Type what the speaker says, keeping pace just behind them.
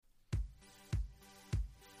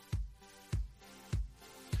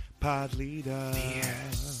Pod leader.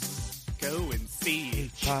 Go and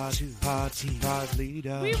see. Pod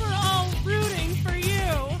leader. We were all rooting for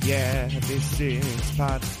you. Yeah, this is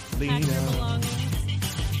Pod Pack your leader.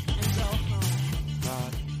 belongings and go home.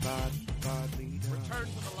 Pod leader. Return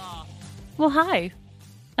to the law. Well, hi,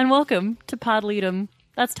 and welcome to Pod Leadum.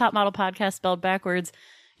 That's Top Model Podcast spelled backwards.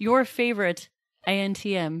 Your favorite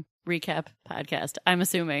ANTM recap podcast, I'm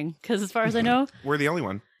assuming, because as far as I know, We're the only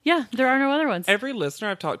one. yeah, there are no other ones. Every listener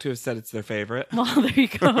I've talked to has said it's their favorite. Well, there you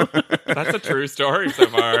go. That's a true story so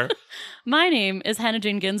far. My name is Hannah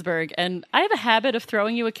Jane Ginsburg, and I have a habit of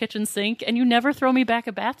throwing you a kitchen sink, and you never throw me back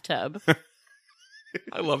a bathtub.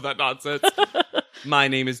 I love that nonsense. My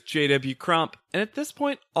name is J.W. Crump, and at this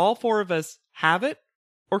point, all four of us have it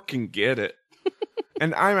or can get it.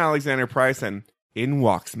 And I'm Alexander Price, and in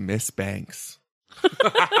walks Miss Banks.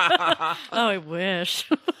 Oh, I wish.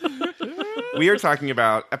 We are talking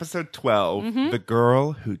about episode 12, The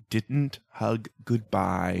Girl Who Didn't Hug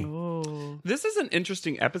Goodbye. Oh. This is an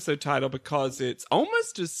interesting episode title because it's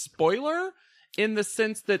almost a spoiler in the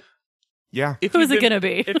sense that Yeah, if Who's you've it gonna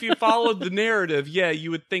be? If you followed the narrative, yeah,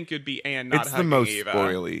 you would think it'd be Anne not it's the hugging most Eva.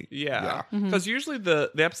 spoily. Yeah, because usually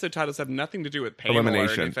the episode titles have nothing to do with Pamela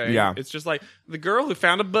Elimination. or anything. Yeah. It's just like the girl who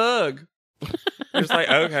found a bug. It's like,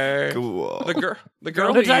 okay, Cool. the girl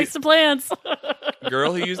Girl who likes to plants.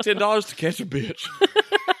 girl who used $10 to catch a bitch.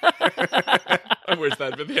 I wish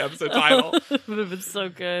that'd been the episode title. It would have been so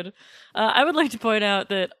good. I would like to point out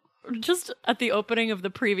that just at the opening of the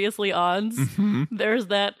previously ons, there's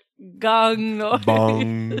that gong noise.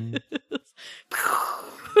 Bong.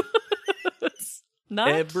 Not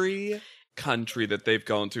Every country that they've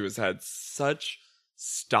gone to has had such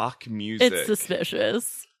stock music. it's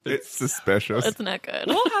suspicious. It's suspicious. It's not good.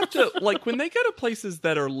 We'll have to, like, when they go to places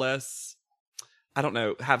that are less, I don't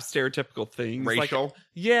know, have stereotypical things. Racial? Like,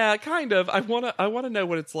 yeah, kind of. I wanna know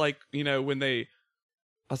what it's like, you know, when they,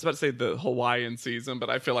 I was about to say the Hawaiian season, but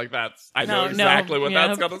I feel like I know No, exactly what yeah.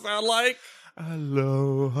 that's gonna sound like.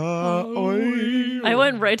 Aloha. Oi. I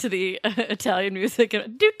went right to the Italian music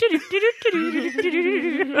and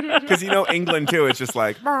Because you know England too, it's just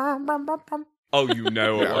like Oh, you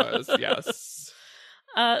know it was, yes.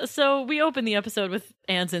 So we open the episode with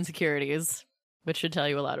Anne's insecurities, which should tell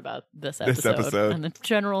you a lot about this episode and the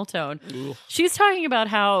general tone. Ugh. She's talking about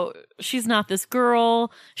how she's not this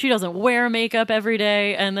girl. She doesn't wear makeup every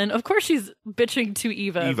day. And then, of course, she's bitching to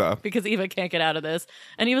Eva. Because Eva can't get out of this.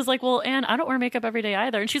 And Eva's like, well, Anne, I don't wear makeup every day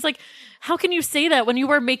either. And she's like, how can you say that when you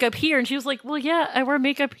wear makeup here? And she was like, well, yeah, I wear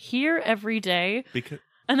makeup here every day. because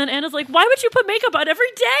And then Anna's like, why would you put makeup on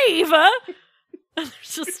every day, Eva? And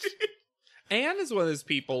there's just... Anne is one of those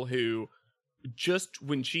people who just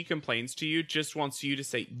when she complains to you, just wants you to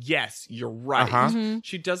say, yes, you're right. Uh-huh.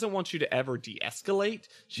 She doesn't want you to ever de-escalate.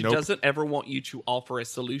 She Nope. doesn't ever want you to offer a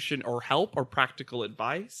solution or help or practical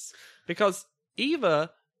advice. Because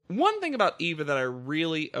Eva, one thing about Eva that I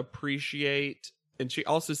really appreciate, and she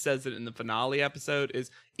also says it in the finale episode,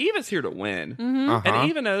 is Eva's here to win. uh-huh. And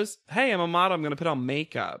Eva knows, hey, I'm a model, I'm going to put on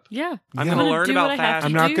makeup. Yeah. I'm Yeah. going to gonna learn do about what I have fashion.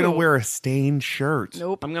 I'm not do. going to wear a stained shirt.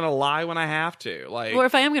 Nope. I'm going to lie when I have to. Like, Or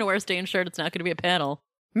if I am going to wear a stained shirt, it's not going to be a panel.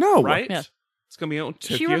 No. right? Yeah. It's going to be on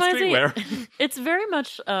She Tokyo reminds me. Streetwear. It's very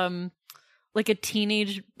much like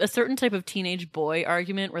a certain type of teenage boy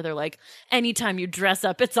argument where they're like, anytime you dress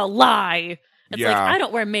up, it's a lie. It's like, Yeah. I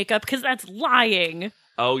don't wear makeup because that's lying.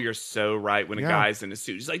 Oh, you're so right. When a Yeah. guy's in a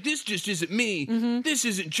suit, he's like, "This just isn't me. This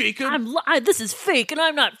isn't Jacob." This is fake, and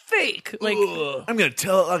I'm not fake. Like, Ugh. I'm going to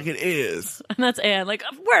tell it like it is. and that's Anne. Like,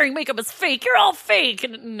 wearing makeup is fake. You're all fake.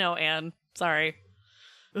 And no, Anne. Sorry.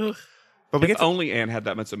 Ugh. But we If get to, only Anne had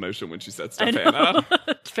that much emotion when she said I stuff, know. Anna.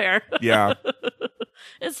 It's fair. yeah.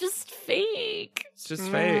 It's just fake. It's just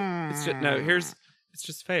fake. It's just no. It's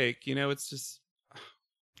just fake. You know, it's just.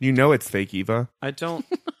 You know it's fake, Eva. I don't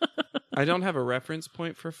have a reference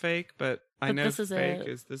point for fake, but I But know this is fake it.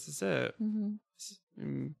 is this is it. Mhm.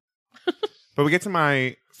 Mm. But we get to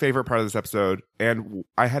my favorite part of this episode, and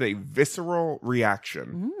I had a visceral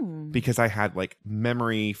reaction Mm. because I had like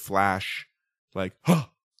memory flash, like,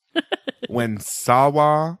 when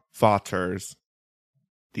Sawa Vaughters,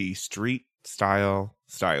 the street style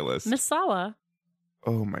stylist, Miss Sawa.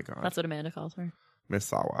 oh my God, That's what Amanda calls her. Miss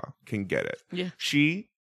Sawa can get it. Yeah. She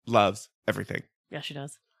loves everything. Yeah, she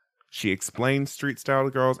does. She explains street style to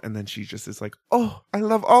girls, and then she just is like, oh, I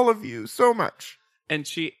love all of you so much. And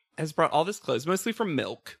she has brought all this clothes, mostly from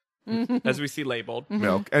Milk, as we see labeled.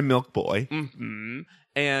 Milk and Milk Boy. Mm-hmm.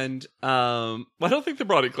 And I don't think they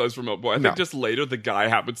brought any clothes for Milk Boy. I No. think just later the guy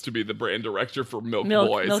happens to be the brand director for Milk Milk-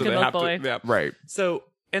 Boy. Milk so and they Milk have Boy. to. Yeah. Right. So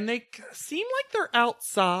and they seem like they're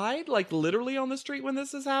outside, like literally on the street when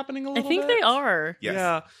this is happening a little bit. I think they are. Yes.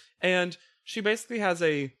 Yeah. And she basically has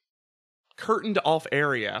a curtained off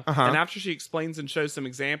area. Uh-huh. And after she explains and shows some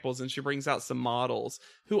examples and she brings out some models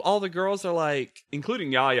who all the girls are like,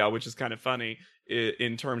 including Yaya, which is kind of funny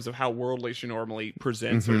in terms of how worldly she normally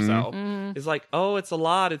presents herself, is like, oh, it's a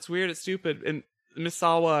lot. It's weird. It's stupid. And Miss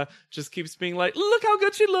Sawa just keeps being like, look how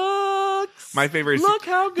good she looks. My favorite is Look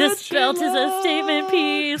how good This she belt looks. is a statement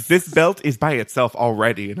piece. this belt is by itself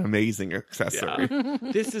already an amazing accessory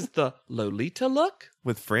This is the Lolita look.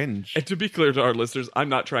 with fringe. And to be clear to our listeners, I'm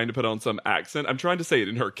not trying to put on some accent. I'm trying to say it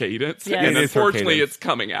in her cadence. Yes. And It is her unfortunately, cadence. it's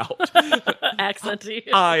coming out. Accenty.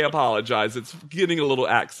 I apologize. It's getting a little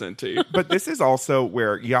accenty. But this is also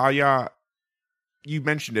where Yaya, you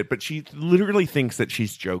mentioned it, but she literally thinks that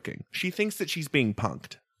she's joking. She thinks that she's being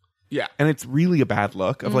punked. Yeah. And it's really a bad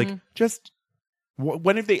look of like, just,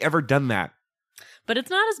 when have they ever done that? But it's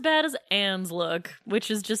not as bad as Anne's look, which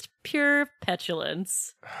is just pure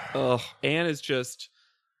petulance. Ugh. Anne is just...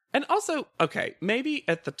 And also, okay, maybe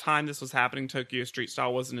at the time this was happening, Tokyo Street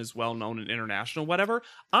Style wasn't as well known and international, whatever.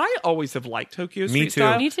 I always have liked Tokyo Street Me too.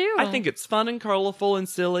 Style. Me too. I think it's fun and colorful and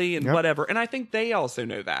silly and Yep. whatever. And I think they also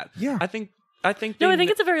know that. Yeah. I think No, I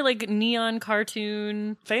think it's a very like neon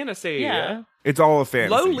cartoon. fantasy. Yeah. It's all a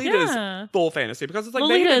fantasy. Lolita is Yeah. full fantasy because it's like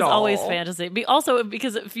Lolita Baby is doll. always fantasy. Also,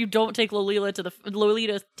 because if you don't take Lolita to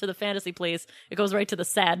the fantasy place, it goes right to the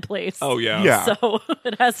sad place. Oh yeah. Yeah. So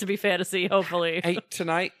it has to be fantasy, hopefully. Hey,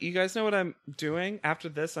 tonight, you guys know what I'm doing? After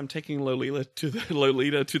this, I'm taking Lolita to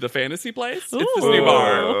the fantasy place. It's this new Ooh.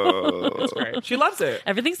 bar. Oh. It's great. She loves it.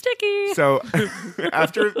 Everything's sticky. So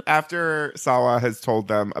after Sawa has told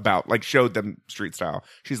them about, like, showed them Street Style,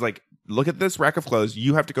 she's like, look at this rack of clothes.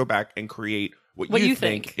 You have to go back and create what you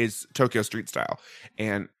think is Tokyo Street Style.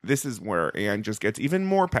 And this is where Anne just gets even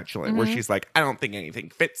more petulant, where she's like, I don't think anything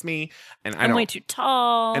fits me. And I'm way too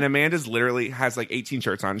tall. And Amanda's literally has like 18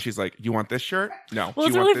 shirts on. And she's like, you want this shirt? No. Well, Do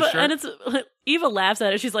it's you really want fun. this And shirt? it's Eva laughs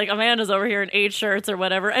at it. She's like, Amanda's over here in 8 shirts or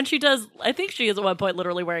whatever. And she does, I think she is at one point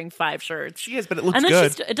literally wearing 5 shirts. She is, but it looks And then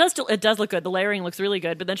good. it does look good. The layering looks really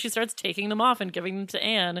good. But then she starts taking them off and giving them to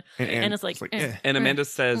Anne. And it's like, eh. And Amanda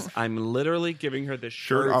says, I'm literally giving her this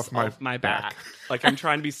shirt Shirt off my back. Like, I'm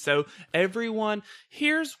trying to be so... Everyone,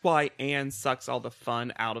 here's why Anne sucks all the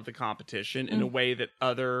fun out of the competition in a way that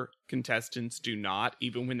other contestants do not,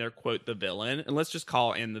 even when they're, quote, the villain. And let's just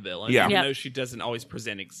call Anne the villain. Yeah. Even Yeah. though she doesn't always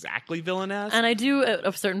present exactly villainess. And I do, at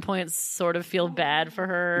a certain point, sort of feel bad for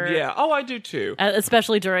her. Yeah. Oh, I do too.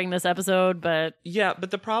 Especially during this episode, but Yeah,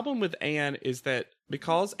 but the problem with Anne is that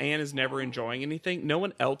because Anne is never enjoying anything, no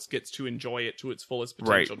one else gets to enjoy it to its fullest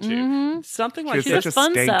potential too. Something She like has She's such a a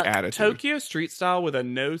fun stank suck. attitude. Tokyo Street Style with a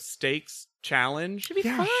no stakes challenge should be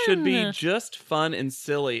fun. should be just fun and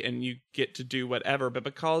silly, and you get to do whatever. But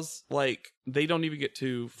because like they don't even get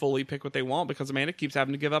to fully pick what they want because Amanda keeps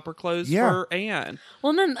having to give up her clothes Yeah. for Anne.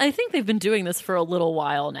 Well, and then I think they've been doing this for a little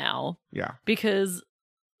while now Yeah. because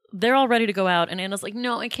they're all ready to go out, and Anna's like,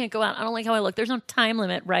 "No, I can't go out. I don't like how I look. There's no time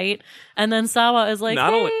limit, right?" And then Sawa is like,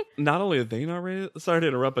 not "Hey." only are they not ready. Sorry to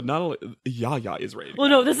interrupt, but not only Yaya is ready. to Well,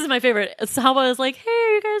 go. no, this is my favorite. Sawa is like, "Hey,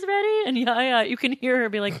 are you guys ready?" And yeah, you can hear her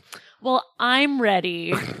be like, "Well, I'm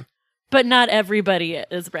ready, but not everybody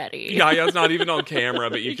is ready." Yaya's not even on camera,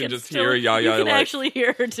 but you can just hear Yaya. You can like, actually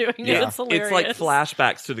hear her doing Yeah. it. It's hilarious. it's like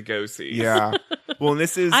flashbacks to the Go-See. Yeah. Well, and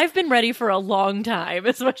this is... I've been ready for a long time,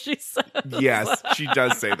 is what she says. Yes, she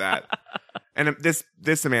does say that. And this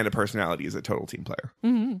Amanda personality is a total team player.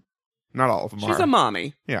 Mm-hmm. Not all of them She's are. a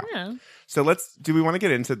mommy. Yeah. Yeah. So do we want to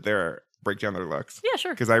get into break down their looks? Yeah,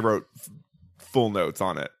 sure. Because I wrote full notes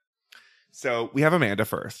on it. So we have Amanda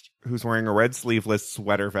first, who's wearing a red sleeveless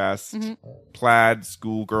sweater vest, plaid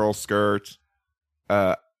schoolgirl skirt,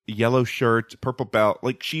 yellow shirt, purple belt.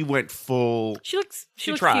 Like, she went full She looks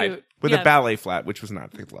tried. cute. with Yeah. a ballet flat, which was not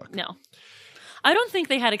the look. No. I don't think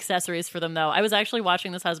they had accessories for them though. I was actually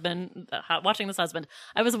watching this husband. I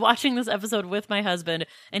was watching this episode with my husband,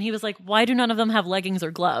 and he was like, "Why do none of them have leggings or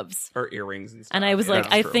gloves?" Or earrings and stuff. And I was like,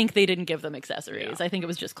 that's "I true. think they didn't give them accessories. Yeah. I think it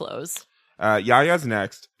was just clothes." Yaya's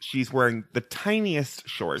next. She's wearing the tiniest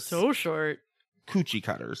shorts, So short. coochie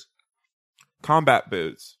cutters, combat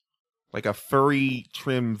boots, like a furry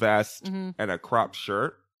trim vest, and a cropped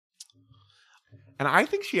shirt. And I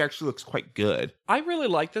think she actually looks quite good. I really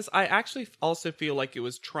like this. I actually also feel like it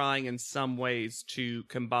was trying in some ways to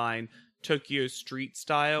combine Tokyo Street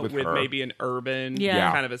Style With with her. maybe an urban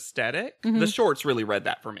Yeah. kind of aesthetic. The shorts really read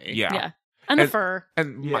that for me. Yeah. And the And- fur.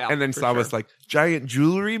 And Yeah, and then for Sawa's sure. like, giant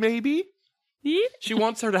jewelry, maybe? Yeah. She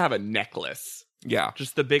wants her to have a necklace. Yeah.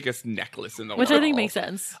 Just the biggest necklace in the Which world. I think makes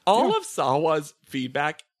sense. All of Sawa's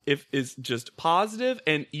feedback is just positive,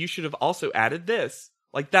 and you should have also added this.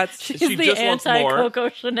 Like She's she the just wants more. Coco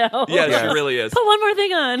Chanel. Yeah, she really is. Put one more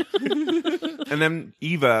thing on. And then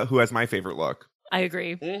Eva, who has my favorite look. I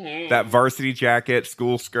agree. Mm-hmm. That varsity jacket,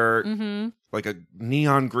 school skirt, Mm-hmm. like a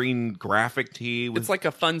neon green graphic tee. It's like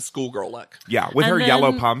a fun schoolgirl look. Yeah, with And her then-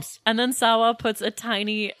 yellow pumps. And then Sawa puts a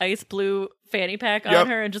tiny ice blue fanny pack on Yep.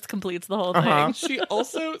 her and just completes the whole Uh-huh.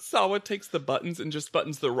 thing. Sawa takes the buttons and just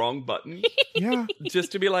buttons the wrong button. Yeah.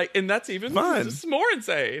 Just to be like, and that's even Fun. just more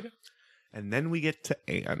insane. And then we get to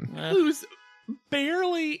Anne. Who's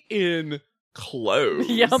barely in clothes.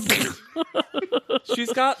 Yep.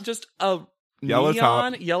 She's got just a Yellow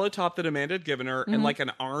yellow top that Amanda had given her, and Mhm. like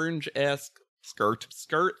an orange-esque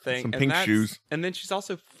skirt thing. Some and pink that's- shoes. And then she's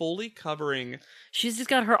also fully covering. She's just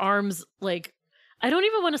got her arms like, I don't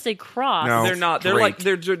even want to say crossed. No. They're not. They're draped.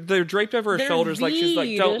 like they're draped over her They're shoulders. Like she's like,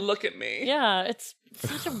 V'd. don't look at me. Yeah, it's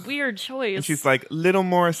such a weird choice. And she's like, little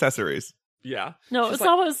more accessories. Yeah. no, she's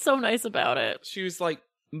Sawa was so nice about it. She was like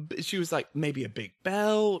maybe a big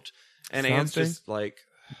belt, and Anne's Something. just like.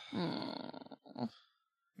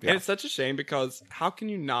 Yeah. And it's such a shame because how can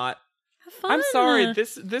you not? Have fun. I'm sorry.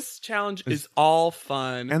 This challenge is all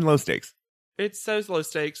fun. And low stakes. It's so low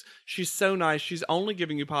stakes. She's so nice. She's only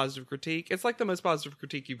giving you positive critique. It's like the most positive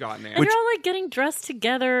critique you've gotten, Anne. And they're all like getting dressed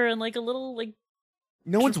together and like a little like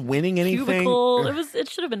No one's winning anything. cubicle. It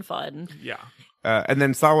should have been fun. Yeah. And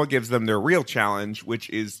then Sawa gives them their real challenge, which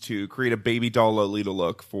is to create a baby doll Lolita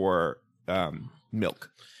look for Milk.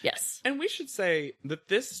 Yes. And we should say that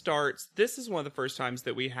this is one of the first times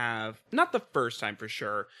that we have, not the first time for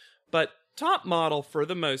sure, but Top Model, for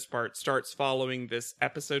the most part, starts following this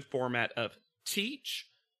episode format of teach,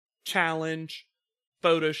 challenge,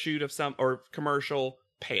 photo shoot of some, or commercial,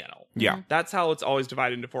 panel. Yeah. That's how it's always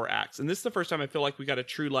divided into 4 acts. And this is the first time I feel like we got a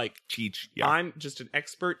true, like, Cheech. Yeah. I'm just an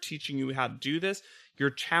expert teaching you how to do this. Your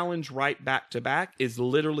challenge right back to back is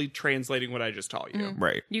literally translating what I just taught you.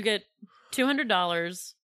 Right. You get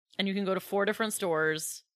 $200 and you can go to 4 different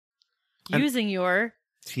stores And- using your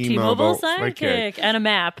T-Mobile Sidekick and a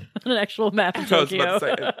map, an actual map of I was about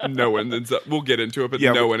Tokyo. to say, no one ends up, we'll get into it, but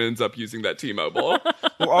Yeah, no one ends up using that T-Mobile.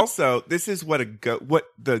 Well, also, this is what what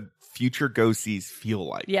the future go-sees feel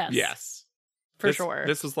like. Yes. Yes. For sure.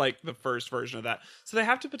 This was like the first version of that. So they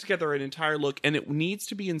have to put together an entire look, and it needs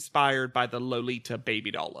to be inspired by the Lolita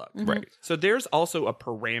baby doll look. Mhm. Right. So there's also a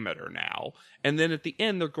parameter now. And then at the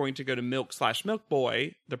end, they're going to go to Milk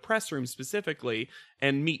Boy, the press room specifically,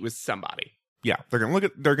 and meet with somebody. Yeah.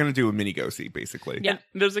 They're gonna do a mini go-see, basically. Yeah.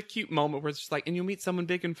 And there's a cute moment where it's just like, and you'll meet someone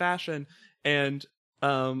big in fashion, and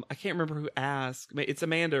I can't remember who asked. It's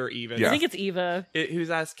Amanda or even. Yeah. I think it's Eva. Who's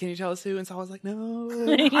asked, can you tell us who? And Sawa's like, no,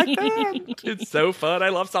 I can't. It's so fun. I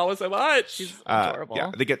love Sawa so much. She's adorable.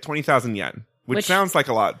 Yeah. They get 20,000 yen, which Which- sounds like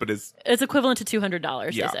a lot, but is It's equivalent to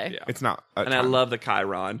 $200, yeah, they say. Yeah. it's not. A And I ton. love the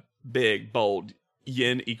Chiron. Big, bold.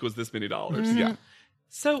 Yen equals this many dollars. Mhm. Yeah.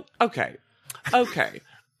 So, okay.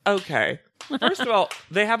 First of all,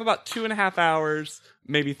 they have about 2.5 hours,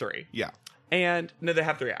 maybe 3. Yeah. And, no, they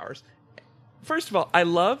have 3 hours. First of all, I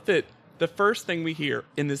love that the first thing we hear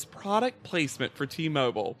in this product placement for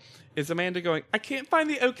T-Mobile is Amanda going, I can't find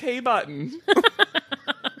the OK button.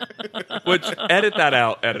 Which, edit that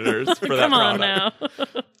out, editors, for that Come on product.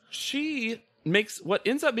 now. She makes what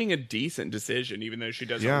ends up being a decent decision, even though she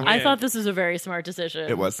doesn't Yeah. win. I thought this was a very smart decision.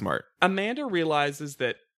 It was smart. Amanda realizes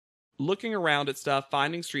that looking around at stuff,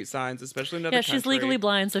 finding street signs, especially in another Yeah, she's country- legally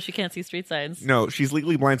blind, so she can't see street signs. No, she's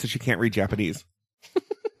legally blind, so she can't read Japanese.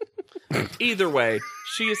 Either way,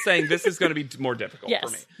 she is saying this is going to be more difficult Yes. for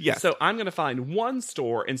me. Yes. So I'm going to find one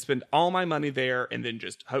store and spend all my money there and then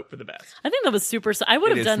just hope for the best. I think that was super. I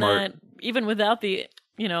would It have is done smart. that even without the,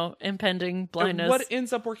 impending blindness. And what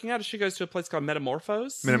ends up working out is she goes to a place called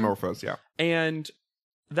Metamorphose. Metamorphose, yeah. And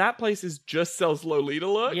that place just sells Lolita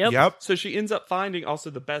look. Yep. Yep. So she ends up finding also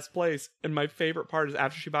the best place. And my favorite part is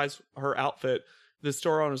after she buys her outfit, the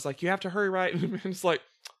store owner's like, you have to hurry, right? And it's like,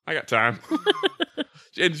 I got time.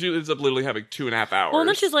 And she ends up literally having 2.5 hours. Well, and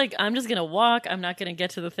then she's like, I'm just going to walk. I'm not going to get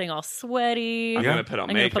to the thing all sweaty. I'm Yeah. going to put on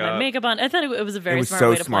I'm going to makeup. put my makeup on. I thought it was a very was smart so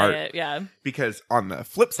way to smart. play it. Yeah. Because on the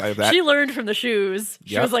flip side of that, She learned from the shoes.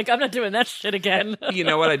 She Yep. was like, I'm not doing that shit again. You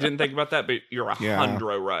know what? I didn't think about that, but you're 100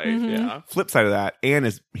 Yeah. right. Mhm. Yeah. flip side of that, Anne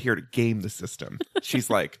is here to game the system. She's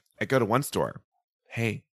like, I go to one store.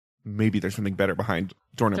 Hey, maybe there's something better behind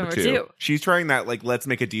door number Number two. two. She's trying that, like, let's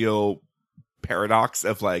make a deal paradox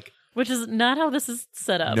of like, Which is not how this is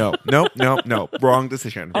set up. no. Wrong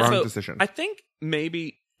decision. Wrong Also, decision. I think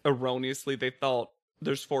maybe erroneously they thought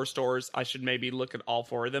there's 4 stores. I should maybe look at all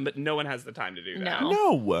 4 of them, but no one has the time to do that. No.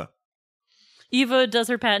 No. Eva does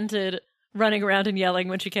her patented running around and yelling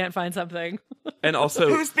when she can't find something. And also,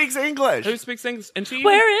 who speaks English? And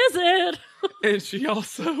where is it? And she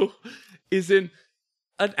also is in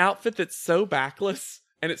an outfit that's so backless,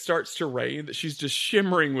 and it starts to rain that she's just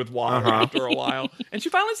shimmering with water after a while. And she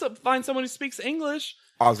finally finds someone who speaks English.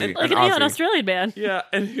 Aussie. Like an Australian man. Yeah,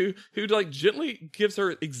 and who like gently gives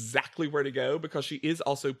her exactly where to go because she is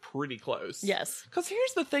also pretty close. Yes. Because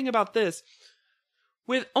here's the thing about this.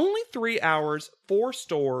 With only 3 hours, 4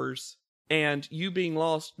 stores, and you being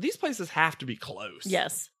lost, these places have to be close.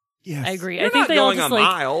 Yes. Yes. I agree. You're I think not they all going just a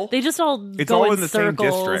mile. They just all It's go all in in the same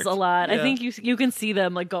circles district. a lot. Yeah. I think you can see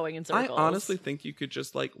them like going in I circles. honestly think you could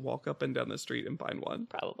just like walk up and down the street and find one.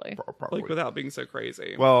 Probably. Probably. Like without being so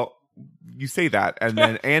crazy. Well, you say that, and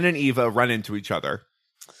then Anne and Eva run into each other.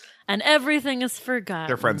 And everything is forgotten.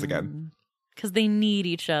 They're friends again. Because they need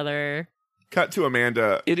each other. Cut to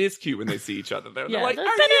Amanda. It is cute when they see each other. They're Yeah, like,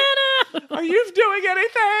 banana! are you doing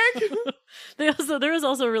anything? There was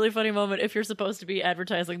also a really funny moment if you're supposed to be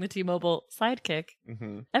advertising the T-Mobile sidekick.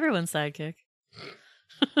 Mm-hmm. Everyone's sidekick.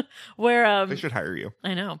 Where They should hire you.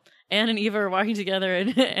 I know. Anne and Eva are walking together,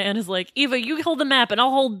 and Anne is like, Eva, you hold the map and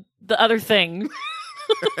I'll hold the other thing.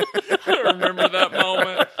 I remember that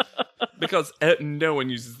moment. Because no one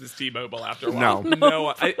uses this T-Mobile after a while.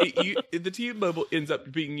 No. The T-Mobile ends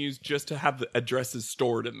up being used just to have the addresses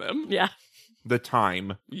stored in them. Yeah. The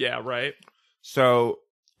time. Yeah, right? So,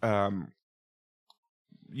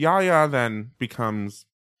 Yaya then becomes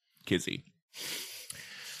Kizzy.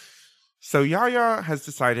 So Yaya has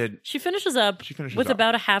decided She finishes up with up.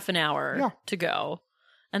 about a half an hour Yeah. to go.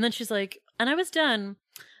 And then she's like, and I was done,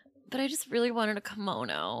 but I just really wanted a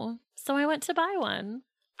kimono. So I went to buy one.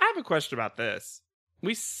 I have a question about this.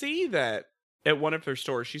 We see that at one of their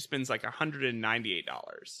stores, she spends like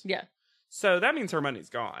 $198. Yeah. So that means her money's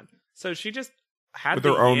gone. So she just had with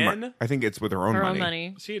the her own yen. I think it's with her own Her money. own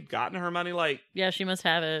money. She had gotten her money like... Yeah, she must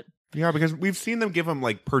have it. Yeah, because we've seen them give them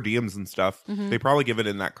like per diems and stuff. Mhm. They probably give it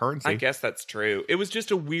in that currency. I guess that's true. It was just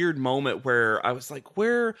a weird moment where I was like,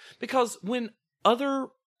 where... Because when other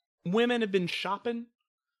women have been shopping,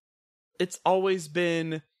 it's always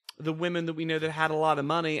been the women that we know that had a lot of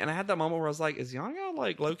money. And I had that moment where I was like, is Yaya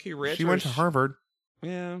like low-key rich? She went to Harvard.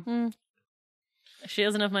 Yeah. She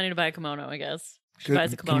has enough money to buy a kimono, I guess. She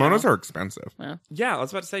buys a kimono. Kimonos are expensive. Yeah, I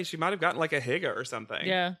was about to say she might have gotten like a Higa or something.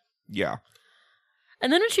 Yeah. Yeah.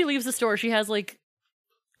 And then when she leaves the store, she has like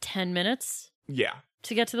 10 minutes Yeah.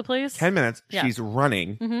 to get to the place. 10 minutes. Yeah. She's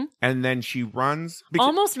running. Mhm. And then she runs.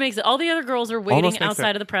 Almost makes it. All the other girls are waiting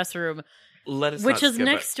outside of the press room, Let us which not is skip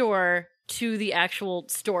next it. door to the actual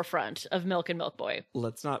storefront of Milk and Milk Boy.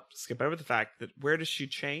 Let's not skip over the fact that where does she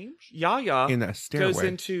change? Yaya in a stairway. goes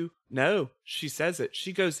into... No, she says it.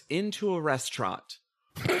 She goes into a restaurant.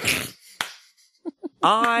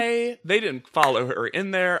 They didn't follow her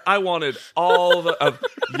in there. I wanted all of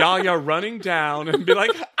Yaya running down and be like,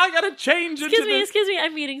 I gotta change into Excuse me,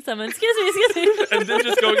 I'm meeting someone. Excuse me. and then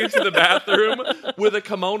just going into the bathroom with a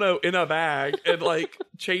kimono in a bag and like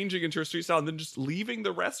changing into her street style and then just leaving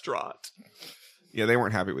the restaurant. Yeah, they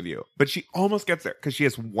weren't happy with you. But she almost gets there because she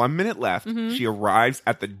has 1 minute left. Mhm. She arrives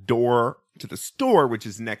at the door to the store, which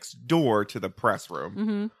is next door to the press room.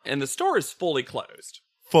 Mm-hmm. And the store is fully closed.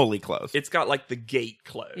 Fully closed. It's got like the gate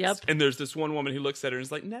closed. Yep. And there's this one woman who looks at her and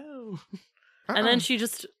is like, no. And then she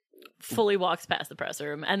just fully walks past the press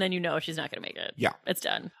room, and then you know she's not going to make it. Yeah. It's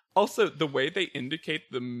done. Also, the way they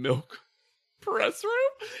indicate the milk press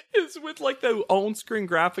room is with like the on-screen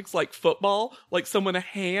graphics like football, like someone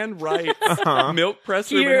hand writes milk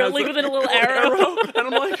press room Here, and has like with a little arrow. And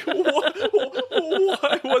I'm like,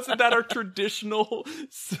 why wasn't that our traditional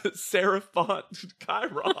serif font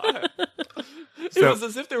Chiron? It was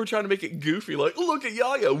as if they were trying to make it goofy, like, look at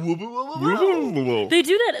Yaya. They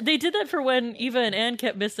did that for when Eva and Anne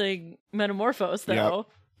kept missing Metamorphose, though. Yep.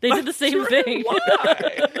 They did the same thing.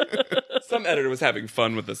 Why? Some editor was having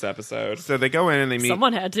fun with this episode. So they go in and they meet.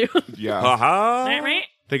 Someone had to. Yeah. Uh-huh.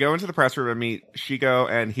 They go into the press room and meet Shigo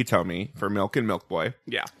and Hitomi for Milk and Milk Boy.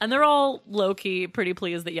 Yeah. And they're all low-key pretty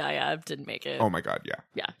pleased that Yaya didn't make it. Oh my God, yeah.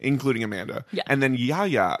 Yeah. Including Amanda. Yeah. And then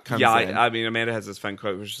Yaya comes Yeah, in. I mean, Amanda has this fun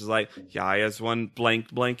quote, which is like, Yaya's won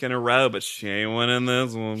blank in a row, but she ain't winning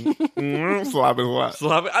this one. Slap his lap.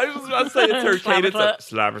 Slap it. I was about to say it's her Slap cadence. it up. Of,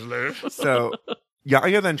 slap his lip. So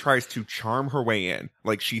Yaya then tries to charm her way in.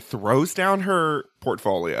 Like she throws down her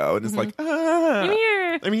portfolio and is like, I'm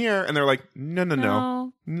here. I'm here. And they're like,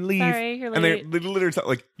 no. Leave. Sorry, you're and late. they literally tell,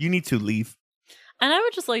 like, you need to leave. And I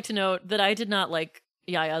would just like to note that I did not like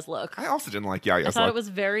Yaya's look. I also didn't like Yaya's I thought look. it was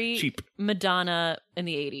very cheap. Madonna in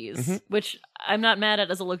the 80s, Mhm. which I'm not mad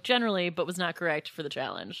at as a look generally, but was not correct for the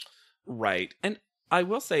challenge. Right. And I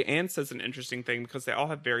will say, Anne says an interesting thing because they all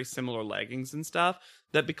have very similar leggings and stuff,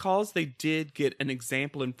 that because they did get an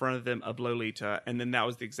example in front of them of Lolita, and then that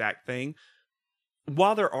was the exact thing,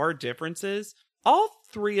 while there are differences, all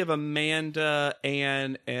three of Amanda,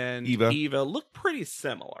 Anne, and Eva look pretty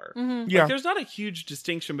similar. Mm-hmm. Yeah. Like, there's not a huge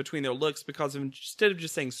distinction between their looks because instead of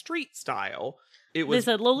just saying street style, it was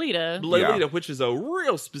they said Lolita. Lolita, which is a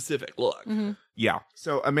real specific look. Mm-hmm. Yeah.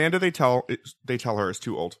 So Amanda, they tell her is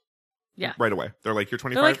too old. Yeah. Right away. They're like, you're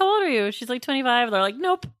 25? They're like, how old are you? She's like 25. They're like,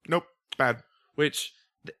 nope. Nope. Bad. Which,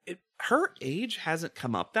 her age hasn't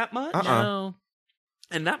come up that much. No.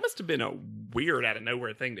 And that must have been a weird out of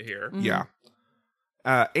nowhere thing to hear. Mm-hmm. Yeah.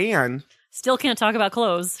 Anne. Still can't talk about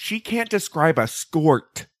clothes. She can't describe a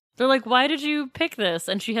skirt. They're like, why did you pick this?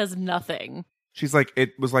 And she has nothing. She's like,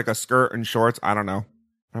 it was like a skirt and shorts. I don't know.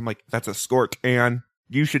 I'm like, that's a skirt, Anne.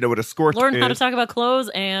 You should know what a skirt is. Learn how to talk about clothes,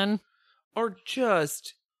 Anne. Or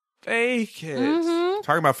just fake it. Mm-hmm.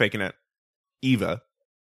 Talking about faking it. Eva.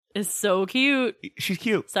 Is so cute. She's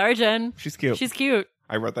cute. Sorry, Jen. She's cute. She's cute.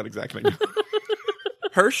 I wrote that exactly.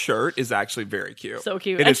 Her shirt is actually very cute. So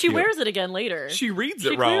cute. It And is she cute. wears it again later. She reads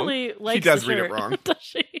She it wrong. clearly likes She does the read it shirt. wrong. Does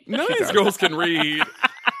she? None of She these does. girls can read.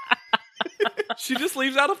 She just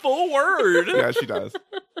leaves out a full word. Yeah, she does.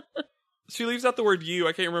 She leaves out the word you.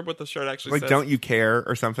 I can't remember what the shirt actually Like, says. don't you care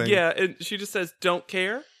or something? Yeah, and she just says, don't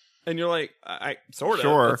care. And you're like, I sort of.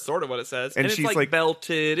 Sure. That's sort of what it says. And And it's she's like, like-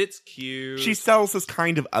 belted. It's cute. She sells this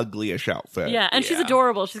kind of uglyish outfit. Yeah, and she's Yeah.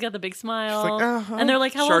 adorable. She's got the big smile. She's like, uh-huh. And they're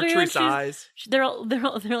like, how old are you? And chartreuse she's- eyes.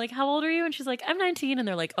 They're like, how old are you? And she's like, I'm 19. And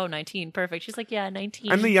they're like, oh, 19. Perfect. She's like, yeah,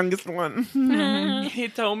 19. I'm the youngest one. He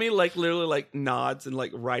told me, like, literally, like, nods and,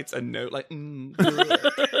 like, writes a note, like,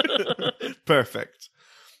 Perfect.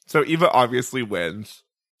 So Eva obviously wins.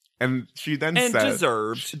 And she then and says...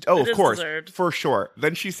 deserved. Oh, It of is course. deserved. For sure.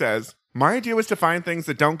 Then she says, my idea was to find things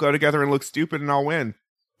that don't go together and look stupid and I'll win.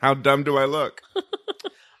 How dumb do I look? And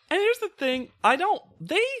here's the thing.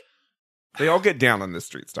 They all get down on this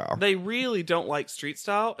street style. They really don't like street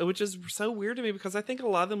style, which is so weird to me because I think a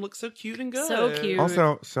lot of them look so cute and good. So cute.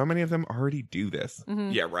 Also, so many of them already do this.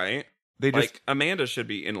 Mhm. Yeah, right? They just... Like, Amanda should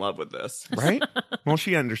be in love with this. Right? Well,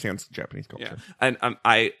 she understands Japanese culture. Yeah. And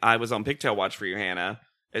I was on Pigtail Watch for you, Hannah,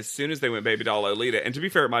 as soon as they went Baby Doll Lolita. And to be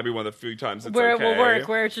fair, it might be one of the few times it's Where okay. it will work,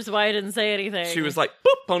 where it's just why I didn't say anything. She was like,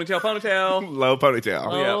 boop, ponytail, ponytail. Low ponytail.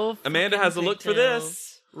 Oh, Yeah. Amanda fucking has a look for pigtails. this.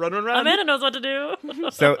 Run, run, run. Amanda knows what to do.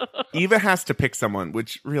 So Eva has to pick someone,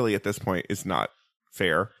 which really at this point is not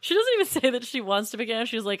fair. She doesn't even say that she wants to pick Anne.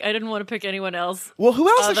 She's like, I didn't want to pick anyone else. Well, who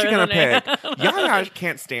else is she Other going to than pick? Anne. Yaya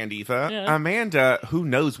can't stand Eva. Yeah. Amanda, who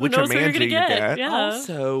knows which knows who you're Amanda gonna you get? get. Yeah.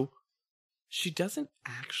 Also, she doesn't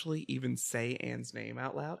actually even say Anne's name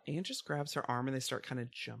out loud. Anne just grabs her arm and they start kind of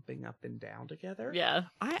jumping up and down together. Yeah.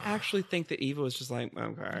 I actually think that Eva was just like,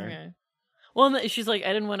 okay. Okay. Well, and she's like,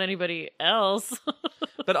 I didn't want anybody else.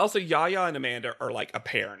 But also, Yaya and Amanda are like a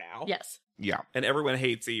pair now. Yes. Yeah. And everyone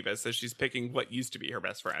hates Eva, so she's picking what used to be her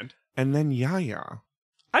best friend. And then Yaya.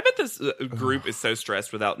 I bet this group is so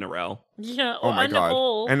stressed without Narelle. Yeah. Oh my and God.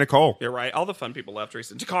 Nicole. And Nicole. You're right. All the fun people left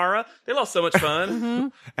recently. Takara, they lost so much fun.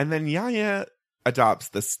 Mhm. And then Yaya adopts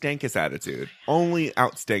the stankest attitude, only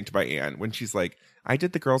outstanked by Anne, when she's like, I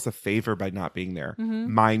did the girls a favor by not being there. Mhm.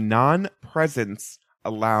 My non-presence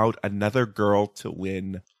allowed another girl to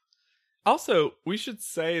win. Also, we should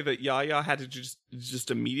say that Yaya had to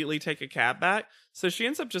just immediately take a cab back, so she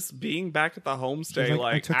ends up just being back at the homestay She's like,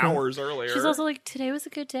 I like took hours earlier. She's also like, today was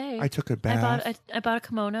a good day. I took a bath. I bought a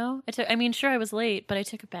kimono. I mean, sure, I was late, but I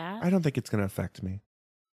took a bath. I don't think it's going to affect me.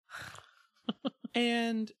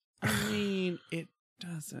 And I mean, it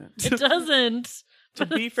doesn't. It doesn't. To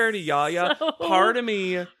be fair to Yaya, So part of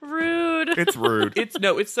me, rude. It's rude.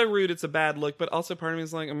 it's so rude, it's a bad look, but also part of me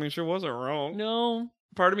is like, I mean, she wasn't wrong. No.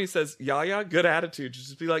 Part of me says, Yaya, good attitude.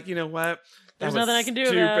 Just be like, you know what? That There's was nothing I can do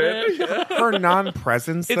about stupid. Her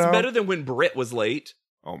non-presence, It's though. better than when Britt was late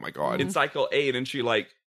Oh my God. in cycle 8 and she like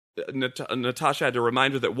Natasha had to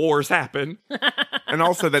remind her that wars happen. And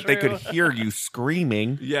also that they could True. hear you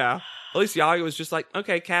screaming. Yeah. At least Yaya was just like,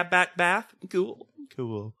 okay, cab back bath. Cool.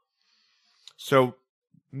 Cool. So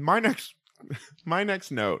my next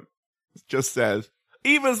note just says,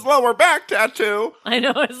 Eva's lower back tattoo. I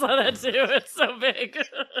know, I saw that too. It's so big.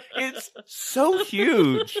 It's so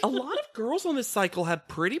huge. A lot of girls on this cycle have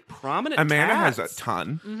pretty prominent Amanda has tats. a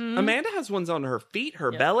ton. Mhm. Amanda has ones on her feet,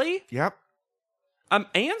 her Yep. belly. Yep.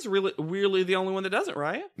 Anne's really the only one that doesn't,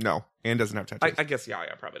 right? No, Anne doesn't have tattoos. I guess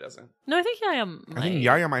Yaya probably doesn't. No, I think I am. I think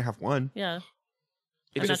Yaya might have one. Yeah.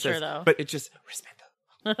 It I'm not just sure says- though. But It just respect.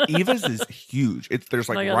 Eva's is huge. There's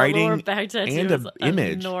like Oh my God, that lower writing. back tattoo and is an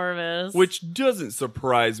image. enormous. Which doesn't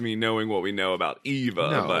surprise me knowing what we know about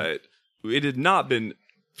Eva, No. but it had not been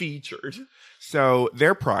featured. So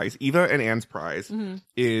their prize, Eva and Anne's prize,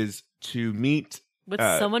 is to meet with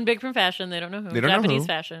someone big from fashion. They don't know who. They don't Japanese know who,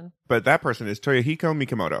 fashion. But that person is Toyohiko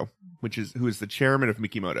Mikimoto, who is the chairman of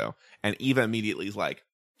Mikimoto. And Eva immediately is like,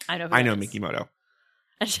 I know Mikimoto.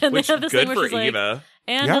 And they have this thing where she's Eva. like,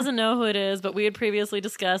 Anne doesn't know who it is, but we had previously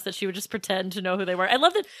discussed that she would just pretend to know who they were. I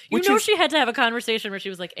love that. She had to have a conversation where she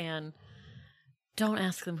was like, Anne, don't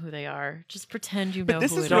ask them who they are. Just pretend you know who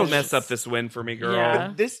it is. Don't mess up this win for me, girl. Yeah.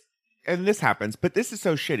 But this happens, but this is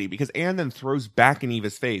so shitty because Anne then throws back in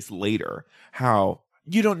Eva's face later how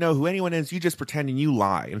you don't know who anyone is. You just pretend and you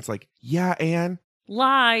lie. And it's like, yeah, Anne.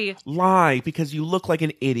 Lie because you look like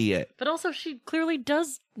an idiot. But also she clearly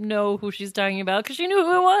does know who she's talking about because she knew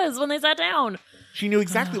who it was when they sat down. She knew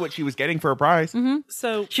exactly what she was getting for a prize. Mm-hmm.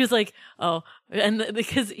 So she was like, oh, and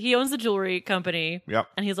because he owns the jewelry company. Yep.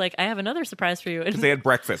 And he's like, I have another surprise for you. Because they had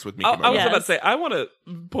breakfast with Mikimoto. I was about to say, I want to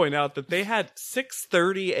point out that they had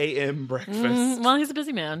 6:30 a.m. breakfast. Well, he's a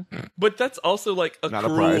busy man. But that's also like a Not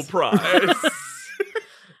cruel a prize.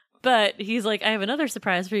 But he's like, I have another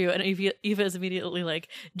surprise for you. And Eva is immediately like,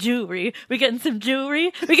 jewelry. We getting some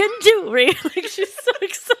jewelry? We getting jewelry. Like, she's so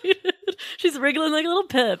excited. She's wriggling like a little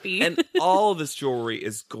puppy. And all this jewelry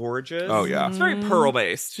is gorgeous. Oh, yeah. It's very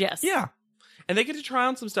pearl-based. Yes. Yeah. And they get to try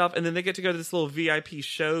on some stuff, and then they get to go to this little VIP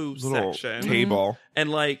show section. Table.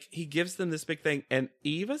 And, like, he gives them this big thing, and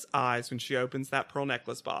Eva's eyes, when she opens that pearl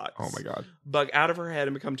necklace box, oh my God, bug out of her head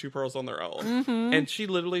and become 2 pearls on their own. Mm-hmm. And she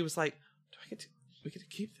literally was like, we get to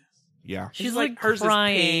keep this? Yeah. She's like hers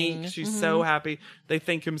crying. is pink. She's so happy. They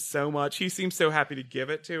thank him so much. He seems so happy to give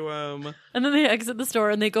it to him. And then they exit the store,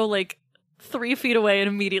 and they go, like, 3 feet away and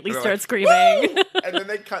immediately start like, screaming. And then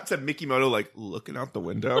they cut to Mikimoto, like, looking out the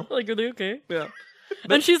window. Like, are they okay? Yeah.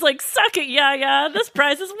 And she's like, suck it, yeah. This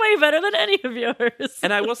prize is way better than any of yours.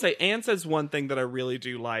 And I will say, Anne says one thing that I really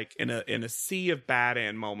do like in a sea of bad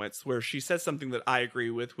Anne moments where she says something that I agree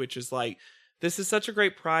with, which is like, this is such a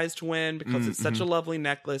great prize to win because it's such a lovely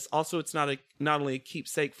necklace. Also, it's not only a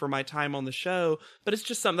keepsake for my time on the show, but it's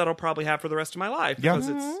just something that I'll probably have for the rest of my life. Yeah. Because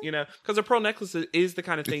it's, because a pearl necklace is the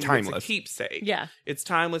kind of thing that's a keepsake. Yeah. It's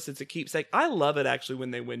timeless. It's a keepsake. I love it actually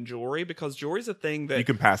when they win jewelry because jewelry's a thing that you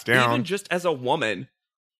can pass down. Even just as a woman,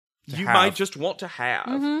 you might just want to have.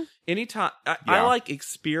 Mm-hmm. Anytime I like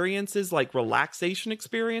experiences, like relaxation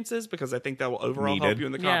experiences, because I think that will overall help you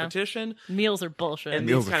in the competition. Meals are bullshit. And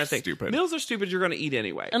meals these kind are of things. stupid. Meals are stupid. You're going to eat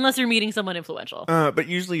anyway, unless you're meeting someone influential. But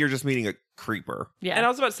usually you're just meeting a creeper. Yeah. And I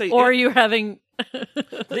was about to say, or you're having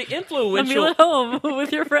the influential a meal at home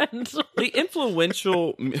with your friend. The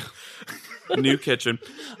influential new kitchen.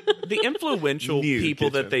 The influential new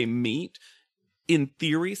people kitchen. that they meet, in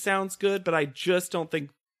theory, sounds good, but I just don't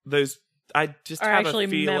think those. I just are have actually a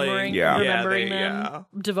feeling, remembering them,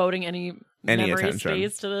 devoting any memory attention.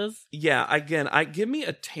 space to this. Yeah, again, give me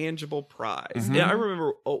a tangible prize. Mm-hmm. Yeah, I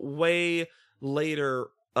remember way later,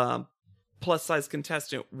 plus size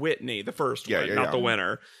contestant Whitney, the first one, not the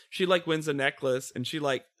winner. She like wins a necklace and she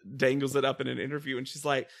like dangles it up in an interview and she's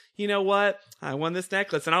like, you know what? I won this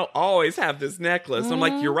necklace and I'll always have this necklace. And I'm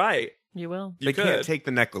like, you're right. You will. They can't take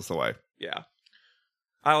the necklace away. Yeah.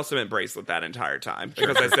 I also meant bracelet that entire time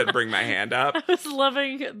because I said bring my hand up. I was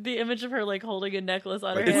loving the image of her like holding a necklace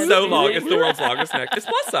on her hand. It's so long. It's the world's longest necklace. It's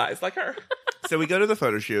plus size, like her. So we go to the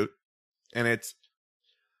photo shoot, and it's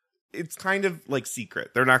kind of like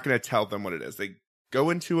secret. They're not going to tell them what it is. They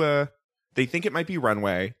go into they think it might be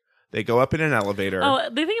runway. They go up in an elevator. Oh,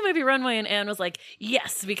 they think it might be runway, and Anne was like,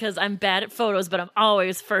 yes, because I'm bad at photos, but I'm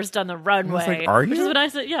always first on the runway. I was like, are you? Which is what I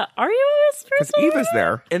said, yeah. Are you always first Because on Eva's the runway?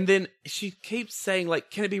 there. And then she keeps saying, like,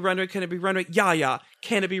 can it be runway? Can it be runway? Yaya.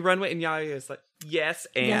 Can it be runway? And Yaya is like, yes,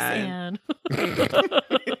 Anne. Yes,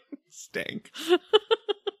 Anne. Stank.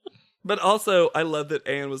 But also, I love that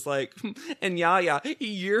Anne was like, and Yaya,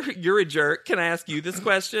 you're a jerk. Can I ask you this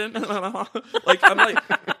question? Like, I'm like,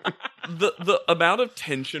 the amount of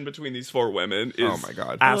tension between these 4 women is Oh my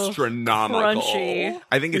God. astronomical. Crunchy.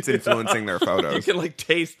 I think it's influencing their You photos. can like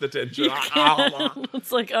taste the tension.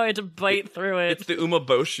 It's like, oh, I had to bite through it. It's the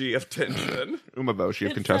umaboshi of tension. Umaboshi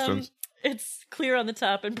of contestants. It's clear on the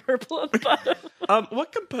top and purple on the bottom.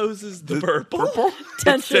 What composes the purple? Purple?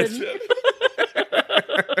 Tension.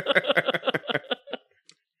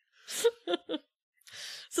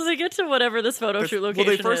 So they get to whatever this photo shoot location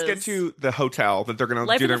Well, they first is. get to the hotel that they're going to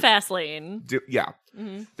Life do in the their fast lane. yeah.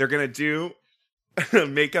 Mm-hmm. They're going to do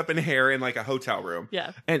makeup and hair in like a hotel room.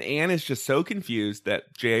 Yeah. And Anne is just so confused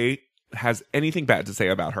that Jay has anything bad to say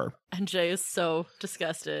about her. And Jay is so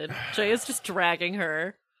disgusted. Jay is just dragging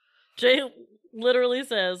her. Jay literally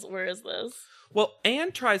says, where is this? Well,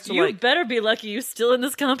 Anne tries to You better be lucky you're still in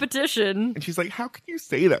this competition. And she's like, how can you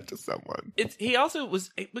say that to someone? He also was,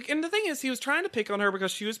 and the thing is, he was trying to pick on her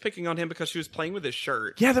because she was picking on him because she was playing with his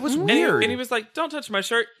shirt. Yeah, that was weird. And he was like, don't touch my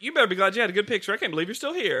shirt. You better be glad you had a good picture. I can't believe you're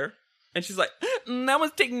still here. And she's like, that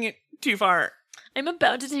was taking it too far. I'm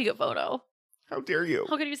about to take a photo. How dare you?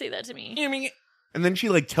 How could you say that to me? I mean, And then she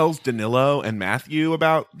like tells Danilo and Matthew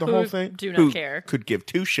about the whole thing. Do not care. Could give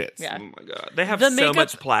two shits. Yeah. oh my God. They have so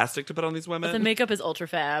much plastic to put on these women. The makeup is ultra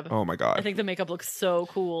fab. Oh my God. I think the makeup looks so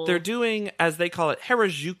cool. They're doing, as they call it,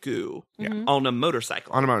 Harajuku on a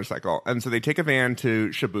motorcycle. On a motorcycle. And so they take a van to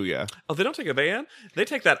Shibuya. Oh, they don't take a van. They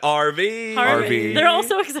take that RV. RV. They're all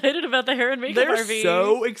so excited about the hair and makeup They're RV.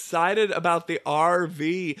 so excited about the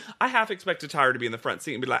RV. I half expected Tyra to be in the front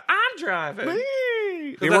seat and be like, I'm driving.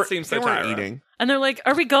 Seems so they weren't Tyra. eating. And they're like,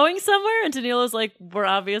 are we going somewhere? And Danilo's like, we're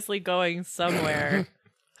obviously going somewhere.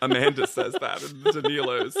 Amanda says that. And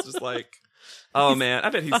Danilo's just like, oh man, I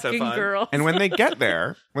bet he's so Fucking fun. girls. And when they get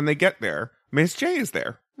there, Miss J is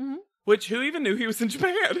there. Mm-hmm. Which, who even knew he was in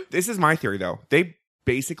Japan? This is my theory, though. They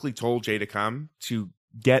basically told Jay to come to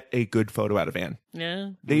get a good photo out of Anne. Yeah.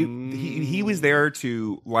 He was there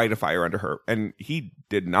to light a fire under her, and he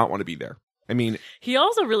did not want to be there. I mean, He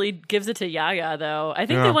also really gives it to Yaya, though. I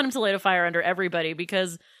think they want him to light a fire under everybody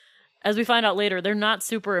because, as we find out later, they're not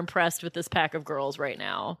super impressed with this pack of girls right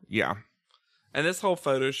now. yeah. And this whole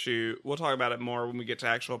photo shoot, we'll talk about it more when we get to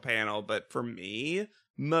actual panel, but for me,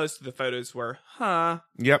 most of the photos were,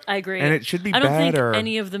 Yep. I agree. And it should be I don't better. think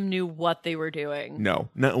any of them knew what they were doing. No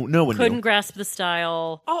one Couldn't knew. grasp the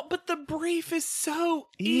style. Oh, but the brief is so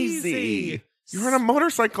easy. You're on a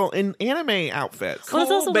motorcycle in anime outfits. Well, it's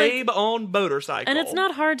Cool also babe on motorcycle. And it's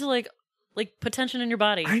not hard to like put tension in your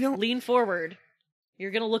body. I don't- Lean forward.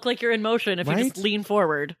 You're going to look like you're in motion if you Right? just lean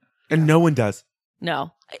forward. And no one does.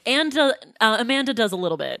 No. And Amanda does a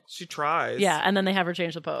little bit. She tries. Yeah, and then they have her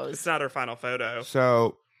change the pose. It's not her final photo.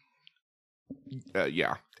 So,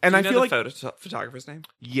 yeah. And Do you I know feel the like, photographer's name?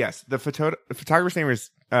 yes, the photographer's name is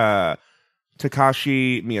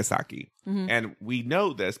Takashi Miyazaki. Mhm. And we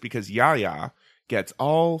know this because Yaya gets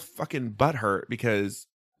all fucking butthurt because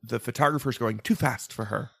the photographer's going too fast for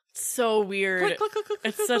her. So weird. Click, click, click, click,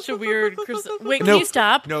 It's click, such click, a click, weird... click, click, click, Wait, click. can you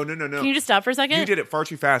stop? No. Can you just stop for a second? You did it far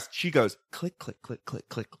too fast. She goes click, click, click, click,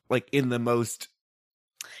 click, like in the most.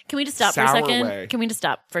 Can we just stop for a sour second? way. Can we just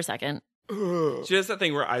stop for a second? She does that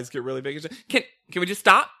thing where her eyes get really big. Can we just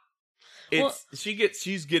stop?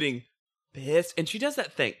 She's getting pissed, and she does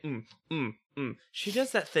that thing. She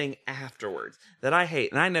does that thing afterwards that I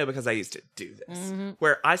hate, and I know because I used to do this,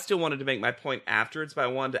 where I still wanted to make my point afterwards, but I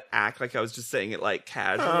wanted to act like I was just saying it like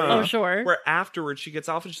casually. Oh, sure. Where afterwards she gets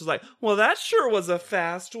off and she's like, "Well, that sure was a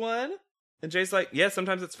fast one," and Jay's like, "Yeah,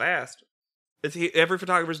 sometimes it's fast. Every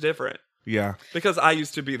photographer's different." Yeah. Because I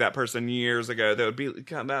used to be that person years ago that would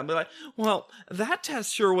come out and be like, well, that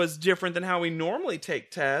test sure was different than how we normally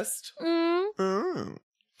take tests. Oh.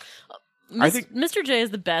 I think Mr. J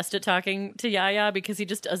is the best at talking to Yaya because he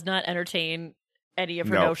just does not entertain any of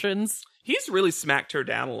her No. notions. He's really smacked her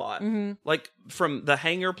down a lot. Mm-hmm. Like from the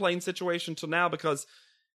hangar plane situation till now, because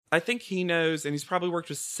I think he knows, and he's probably worked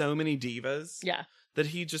with so many divas. Yeah. That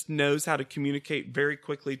he just knows how to communicate very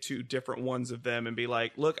quickly to different ones of them and be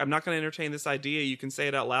like, look, I'm not going to entertain this idea. You can say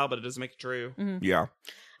it out loud, but it doesn't make it true. Mm-hmm. Yeah.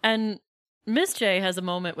 And Miss J has a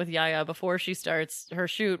moment with Yaya before she starts her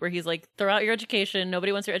shoot where he's like, throw out your education.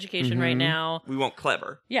 Nobody wants your education right now. We want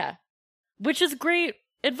clever. Yeah. Which is great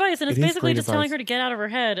advice. And it's It is basically great just telling advice. her to get out of her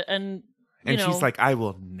head. And She's like, I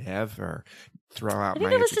will never throw out I think my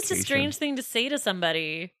that was education. just a strange thing to say to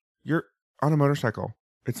somebody. You're on a motorcycle.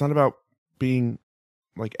 It's not about being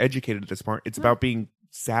like educated at this point. It's about being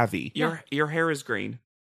savvy. Your hair is green.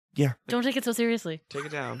 Yeah. Don't take it so seriously. Take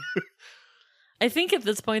it down. I think at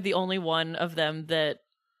this point, the only one of them that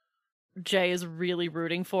Jay is really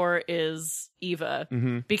rooting for is Eva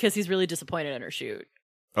Mm-hmm. because he's really disappointed in her shoot.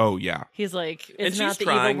 Oh, yeah. He's like, And it's not she's the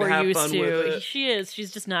trying Eva to we're have used fun with to. it. She is.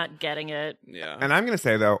 She's just not getting it. Yeah. And I'm going to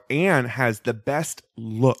say, though, Anne has the best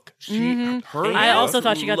look. Her I look- also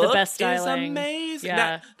thought she got the look best is styling. amazing.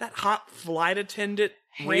 Yeah. That hot flight attendant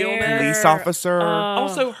Hair. realness. police officer.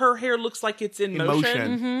 Also, her hair looks like it's in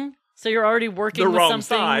motion. Mm-hmm. So you're already working The with wrong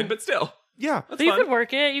something. side, but still. yeah. But you fun. could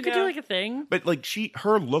work it. You could do Yeah. like a thing. But like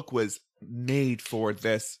her look was made for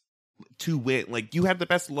this to win. Like you have the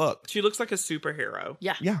best look. She looks like a superhero.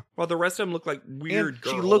 Yeah. Yeah. While the rest of them look like weird And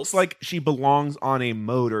girls. she looks like she belongs on a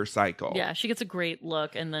motorcycle. Yeah. She gets a great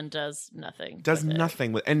look and then does nothing. Does with it.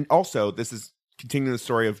 nothing with. And also, this is continuing the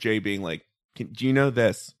story of Jay being like, do you know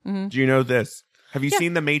this? Mhm. Do you know this? Have you Yeah.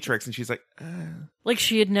 seen The Matrix? And she's like, Like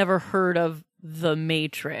she had never heard of The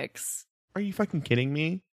Matrix. are you fucking kidding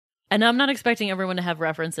me? And I'm not expecting everyone to have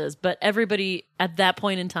references, but everybody at that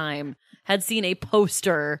point in time had seen a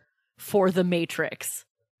poster for The Matrix.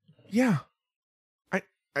 Yeah. I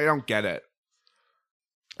don't get it.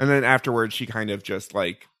 And then afterwards, she kind of just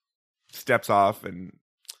like steps off and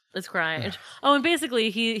is crying. Oh, and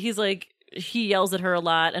basically he's like, he yells at her a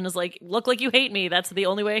lot and is like, look like you hate me. That's the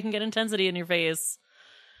only way I can get intensity in your face.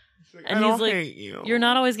 And he's like, hate you. You're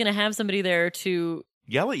not always going to have somebody there to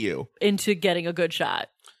yell at you into getting a good shot.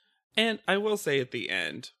 And I will say at the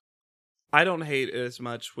end, I don't hate it as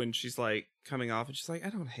much when she's like coming off and she's like, I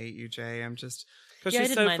don't hate you, Jay. I'm just, because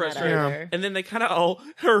she's so frustrated. Yeah. And then they kind of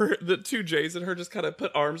the two Jays and her just kind of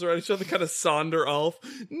put arms around each other, kind of saunter off,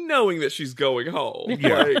 knowing that she's going home.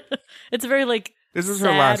 Yeah. Like, it's very like, this is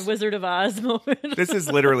sad her last Wizard of Oz moment. This is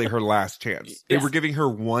literally her last chance. Yes. They were giving her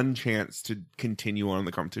one chance to continue on in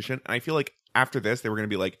the competition. And I feel like after this, they were going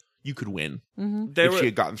to be like, you could win if she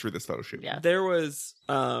had gotten through this photo shoot. Yeah. There was,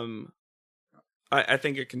 I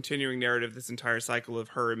think, a continuing narrative this entire cycle of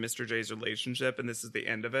her and Mr. J's relationship, and this is the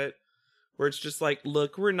end of it, where it's just like,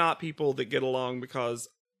 look, we're not people that get along because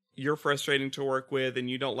you're frustrating to work with and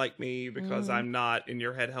you don't like me because I'm not in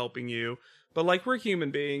your head helping you. But like, we're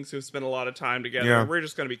human beings who've spent a lot of time together. Yeah. We're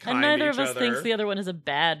just going to be kind and neither to of each us other. thinks the other one is a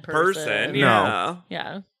bad person. Yeah.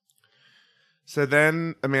 Yeah. So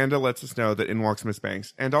then Amanda lets us know that in walks Miss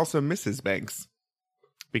Banks and also Mrs. Banks,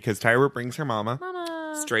 because Tyra brings her mama.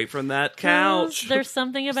 Straight from that couch. There's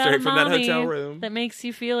something about Straight from that mommy hotel room that makes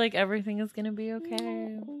you feel like everything is going to be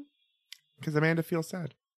okay. Because Amanda feels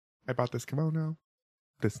sad. I bought this kimono,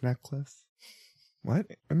 this necklace. What,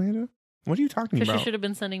 Amanda? What are you talking about? Because she should have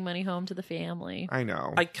been sending money home to the family. I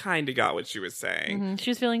know. I kind of got what she was saying.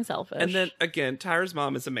 She was feeling selfish. And then, again, Tyra's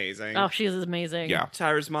mom is amazing. Oh, she is amazing. Yeah.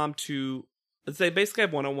 Tyra's mom, too. They basically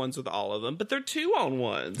have one-on-ones with all of them, but they're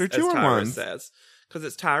 2-on-1s. They're 2-on-1s. As Tyra says. Because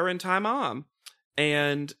it's Tyra and Ty Mom.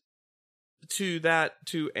 And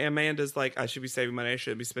to Amanda's like, I should be saving money. I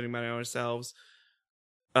shouldn't be spending money on ourselves.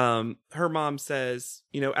 Her mom says,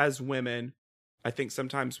 you know, as women, I think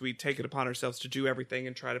sometimes we take it upon ourselves to do everything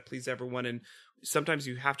and try to please everyone. And sometimes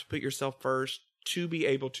you have to put yourself first to be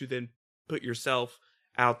able to then put yourself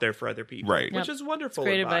out there for other people. Right. Which is wonderful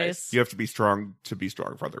great advice. You have to be strong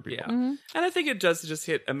for other people. Yeah. And I think it does just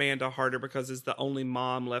hit Amanda harder because it's the only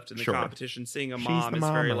mom left in the competition. Seeing a mom is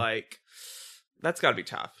very like, that's got to be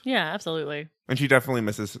tough. Yeah, absolutely. And she definitely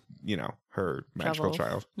misses, you know, her magical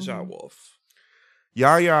child. Ja Wolf.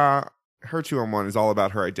 Yaya, her 2-on-1 is all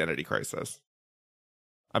about her identity crisis.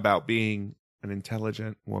 About being an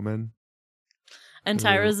intelligent woman. And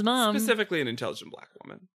Tyra's mom. Specifically an intelligent black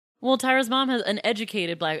woman. Well, Tyra's mom has an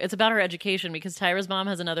educated black. It's about her education because Tyra's mom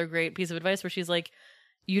has another great piece of advice where she's like,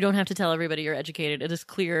 you don't have to tell everybody you're educated. It is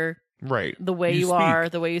clear. Right. The way you are,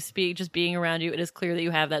 the way you speak, just being around you, it is clear that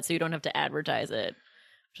you have that, so you don't have to advertise it,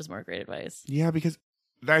 which is more great advice. Yeah, because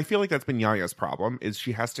I feel like that's been Yaya's problem, is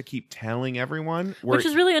she has to keep telling everyone. Which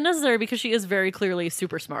is really unnecessary because she is very clearly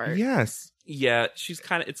super smart. Yes. Yeah, it's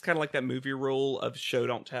kind of like that movie rule of show,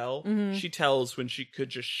 don't tell. She tells when she could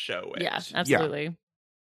just show it. Yeah, absolutely.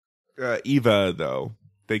 Yeah. Eva, though,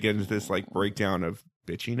 they get into this like breakdown of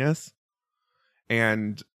bitchiness,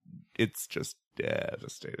 and it's just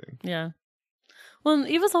devastating. Yeah. Well, and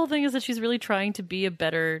Eva's whole thing is that she's really trying to be a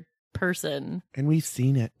better person, and we've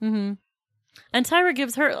seen it. And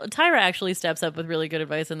Tyra actually steps up with really good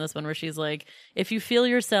advice in this one, where she's like, if you feel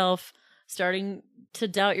yourself starting to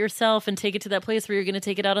doubt yourself and take it to that place where you're going to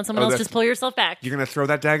take it out on someone else, just pull yourself back. You're going to throw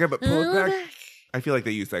that dagger, but pull it back. I feel like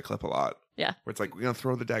they use that clip a lot. Yeah. Where it's like, we're going to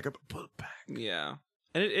throw the dagger, but pull it back. Yeah.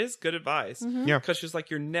 And it is good advice. Yeah. Because she's like,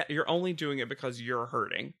 you're only doing it because you're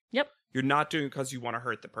hurting. Yep. You're not doing it because you want to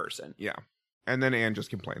hurt the person. Yeah. And then Anne just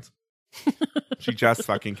complains. She just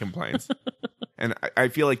fucking complains. And I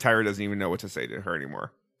feel like Tyra doesn't even know what to say to her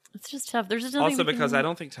anymore. It's just tough. There's just nothing also because I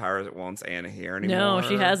don't think Tyra wants Anna here anymore. No,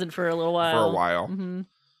 she hasn't for a little while. For a while.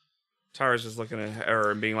 Tyra's just looking at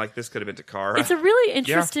her and being like, this could have been Takara. It's a really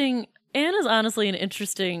interesting... Anna's honestly an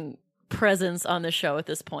interesting presence on the show at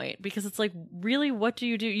this point, because it's like, really, what do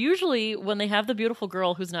you do? Usually when they have the beautiful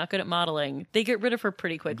girl who's not good at modeling, they get rid of her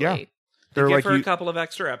pretty quickly. Yeah. They give her a couple of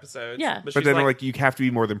extra episodes. Yeah. But then they're like, you have to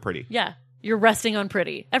be more than pretty. Yeah. You're resting on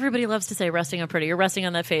pretty. Everybody loves to say resting on pretty. You're resting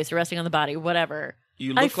on that face. You're resting on the body. Whatever.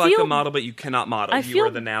 You look like the model, but you cannot model. You are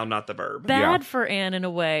the noun, not the verb. Bad for Anne in a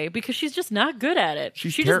way, because she's just not good at it. She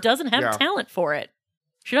just doesn't have talent for it.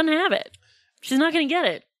 She doesn't have it. She's not going to get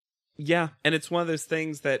it. Yeah. And it's one of those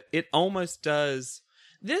things that it almost does.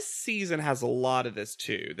 This season has a lot of this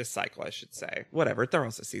too. This cycle, I should say. Whatever. They're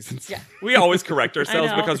also seasons. Yeah. We always correct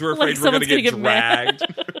ourselves because we're afraid we're going to get dragged.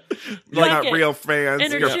 You're not real fans.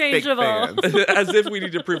 You're fake fans. As if we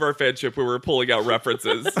need to prove our fanship when we're pulling out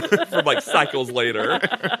references from like cycles later.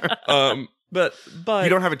 But you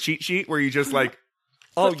don't have a cheat sheet where you just like,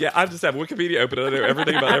 oh yeah, I just have Wikipedia open and I know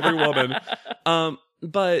everything about every woman.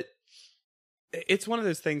 But it's one of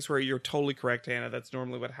those things where you're totally correct, Hannah. That's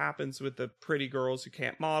normally what happens with the pretty girls who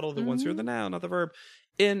can't model, the ones who are the noun, not the verb.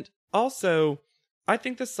 And also, I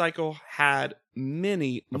think the cycle had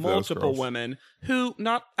multiple women who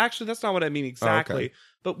that's not what I mean exactly,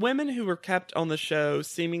 but women who were kept on the show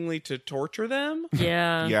seemingly to torture them.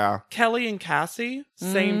 Yeah. Yeah. Kelly and Cassie,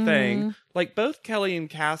 same thing. Like both Kelly and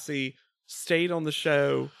Cassie stayed on the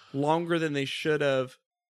show longer than they should have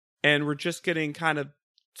and were just getting kind of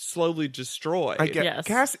slowly destroyed. I get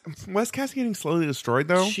Cassie. Was Cassie getting slowly destroyed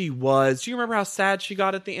though? She was. Do you remember how sad she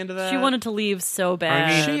got at the end of that? She wanted to leave so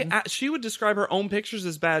bad. I mean, she would describe her own pictures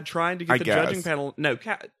as bad, trying to get the judging panel. No,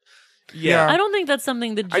 yeah. I don't think that's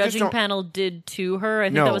something the judging panel did to her. I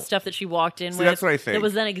think that was stuff that she walked in with. That's what I think. It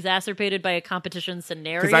was then exacerbated by a competition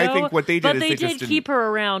scenario. Because I think what they did but is they did keep her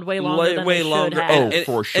around way longer than they should have. Oh,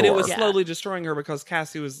 for sure. And it was slowly destroying her because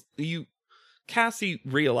Cassie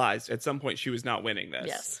realized at some point she was not winning this.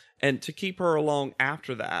 Yes. And to keep her along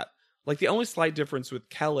after that, like the only slight difference with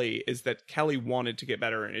Kelly is that Kelly wanted to get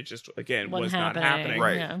better and it just, again, was not happening.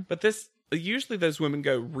 Right. Yeah. But usually those women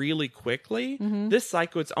go really quickly. This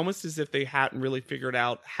cycle, it's almost as if they hadn't really figured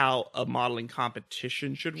out how a modeling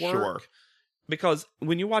competition should work. Sure. Because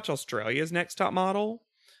when you watch Australia's Next Top Model,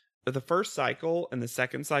 the first cycle and the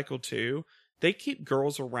second cycle too, they keep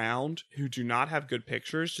girls around who do not have good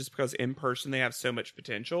pictures just because in person they have so much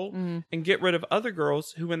potential and get rid of other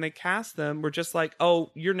girls who, when they cast them, were just like,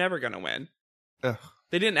 oh, you're never going to win. Ugh.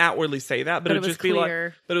 They didn't outwardly say that, but it would just clear. be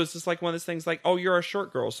like, but it was just like one of those things like, oh, you're a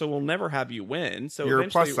short girl, so we'll never have you win. So you're a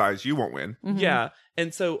plus size, you won't win. Yeah.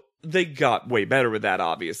 And so they got way better with that,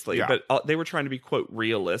 obviously, but they were trying to be, quote,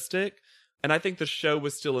 realistic. And I think the show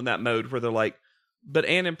was still in that mode where they're like, but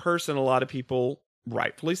and in person, a lot of people,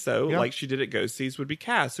 rightfully so, like she did at Ghosties, would be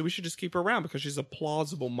cast. So we should just keep her around because she's a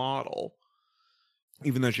plausible model.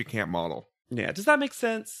 Even though she can't model. Yeah. Does that make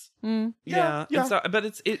sense? Yeah. Yeah. So,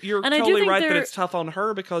 but you're totally right that it's tough on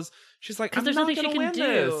her because she's like, I'm there's not nothing she can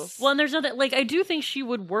do. This. Well, and there's nothing, like, I do think she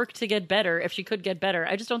would work to get better if she could get better.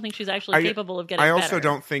 I just don't think she's actually capable of getting better. I also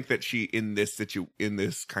don't think that she, in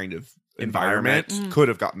this kind of environment could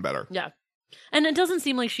have gotten better. Yeah. And it doesn't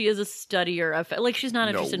seem like she is a studier of, like, she's not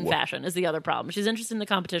interested in fashion is the other problem. She's interested in the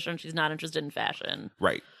competition. She's not interested in fashion.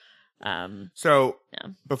 Right. So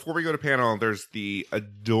before we go to panel, there's the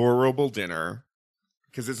adorable dinner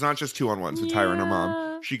because it's not just 2-on-1s with Tyra and her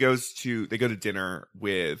mom. They go to dinner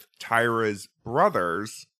with Tyra's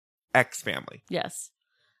brother's ex-family. Yes.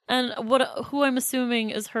 And who I'm assuming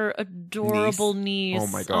is her adorable niece. Oh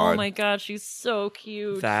my God. Oh my God. She's so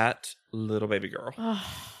cute. That little baby girl.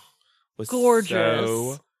 Was gorgeous.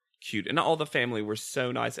 So cute. And all the family were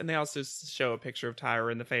so nice. And they also show a picture of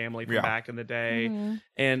Tyra and the family from back in the day.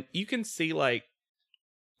 And you can see, like,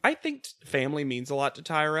 I think family means a lot to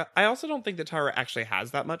Tyra. I also don't think that Tyra actually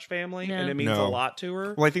has that much family. And it means a lot to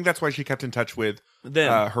her. Well, I think that's why she kept in touch with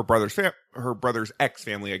her brother's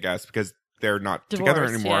ex-family, I guess, because they're not together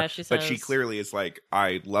anymore. Yeah, but she clearly is like,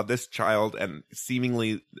 I love this child, and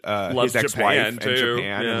seemingly his ex-wife Japan, and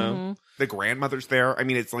Japan. Yeah. And the grandmother's there. I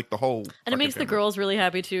mean, it's like the whole. And it makes the girls really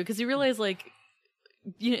happy too, because you realize, like,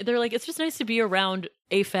 they're like, it's just nice to be around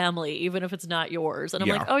a family, even if it's not yours. And I'm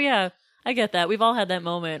like, oh yeah, I get that. We've all had that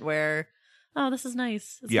moment where, oh, this is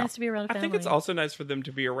nice. It's nice to be around a family. I think it's also nice for them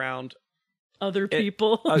to be around other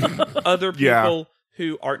people, other people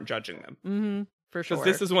who aren't judging them. Mm-hmm. For sure.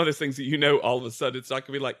 Because this is one of those things that, all of a sudden, it's not going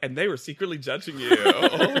to be like, and they were secretly judging you.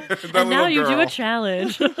 And now you do a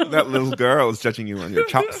challenge. That little girl is judging you on your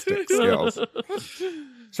chopstick skills.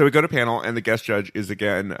 So we go to panel, and the guest judge is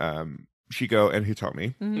again Shego and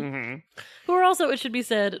Hitomi. Who are also, it should be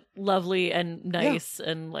said, lovely and nice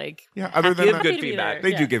and like. Yeah, other than give good feedback.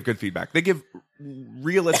 They do give good feedback. They give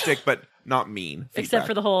realistic but not mean feedback. Except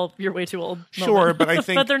for the whole "you're way too old" moment. Sure, but I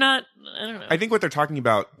think but they're not. I don't know. I think what they're talking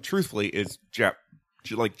about, truthfully, is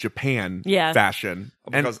like Japan fashion.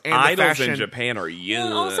 Because idols in Japan are young.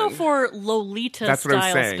 Well, also for Lolita That's what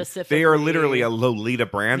I'm saying. Specifically. They are literally a Lolita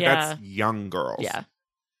brand. That's young girls. Yeah.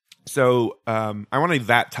 So I want to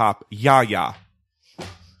that top Yaya.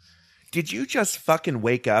 Did you just fucking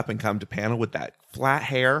wake up and come to panel with that flat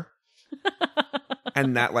hair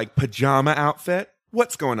and that like pajama outfit?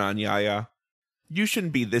 What's going on, Yaya? You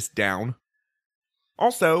shouldn't be this down.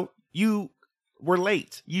 Also, you were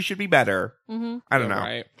late. You should be better. I don't know.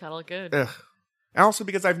 Right. Gotta look good. Ugh. And also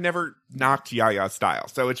because I've never knocked Yaya's style.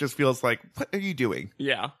 So it just feels like, what are you doing?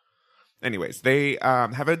 Yeah. Anyways, they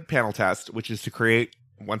have a panel test, which is to create,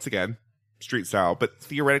 once again, street style, but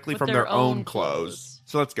theoretically from their own clothes.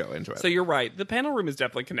 So let's go into it. So you're right. The panel room is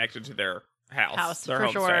definitely connected to their house. Their for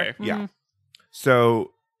homestay. sure. Mm-hmm. Yeah.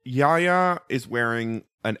 So Yaya is wearing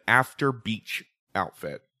an after beach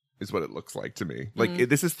outfit, is what it looks like to me. Like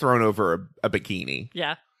this is thrown over a bikini.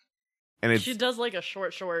 Yeah. And she does like a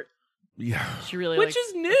short. Yeah. She really Which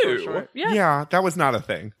is new. Short. Yeah. Yeah, that was not a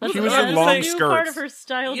thing. That's She was a in long new skirts. part of her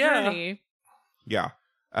style journey. Yeah.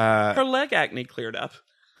 Her leg acne cleared up.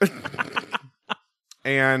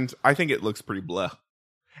 And I think it looks pretty blah.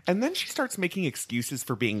 And then she starts making excuses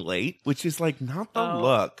for being late, which is like not the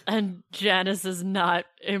look. And Janice is not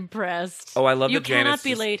impressed. Oh, I love you that Janice cannot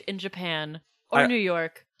be late in Japan or New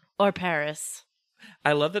York or Paris.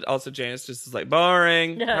 I love that also Janice just is like,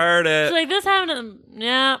 boring, Yeah. heard it. She's like, this happened.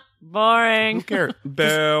 Yeah, boring. Who cares?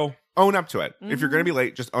 Boo. Own up to it. If you're going to be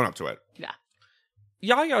late, just own up to it. Yeah.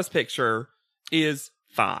 Yaya's picture is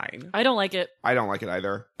fine. I don't like it. I don't like it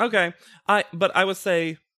either. Okay. But I would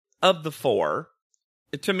say of the four,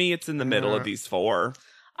 to me it's in the middle of these four.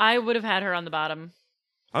 I would have had her on the bottom.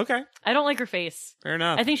 Okay. I don't like her face. Fair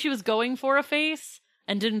enough. I think she was going for a face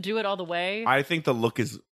and didn't do it all the way. I think the look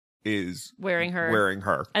is wearing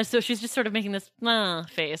her. And so she's just sort of making this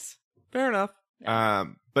face. Fair enough.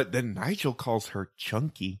 But then Nigel calls her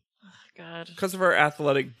chunky. God. Because of her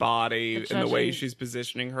athletic body and the way she's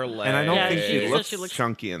positioning her legs. And I don't think she she looks looks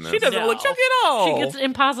chunky in this. She doesn't look chunky at all. It's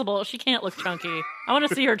impossible. She can't look chunky. I want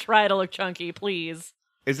to see her try to look chunky, please.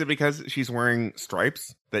 Is it because she's wearing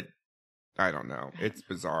stripes that I don't know. It's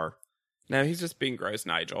bizarre. No, he's just being gross,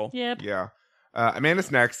 Nigel. Yep. Yeah.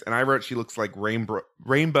 Amanda's next, and I wrote she looks like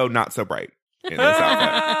rainbow not so bright in this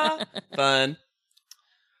outfit. Fun.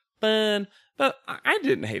 But I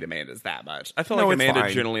didn't hate Amanda's that much. I feel like it's Amanda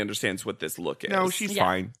fine. generally understands what this look is. No, she's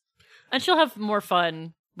fine. And she'll have more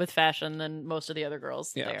fun with fashion than most of the other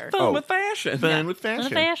girls there. Fun with fashion. Fun with fashion.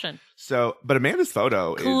 Fun with fashion. So, but Amanda's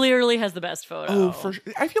photo clearly has the best photo. Oh, for sure.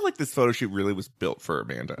 I feel like this photo shoot really was built for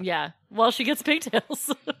Amanda. Yeah. Well, she gets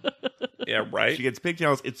pigtails. Yeah, right. She gets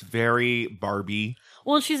pigtails. It's very Barbie.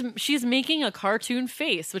 Well, she's making a cartoon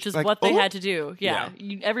face, which is Like, what they had to do. Yeah.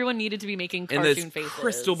 Yeah. Everyone needed to be making And cartoon those faces.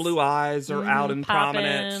 crystal blue eyes are out in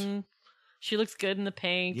prominence. Poppin'. She looks good in the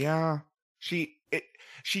pink. Yeah. She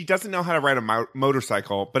doesn't know how to ride a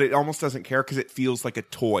motorcycle, but it almost doesn't care because it feels like a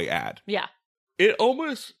toy ad. Yeah. It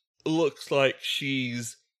almost looks like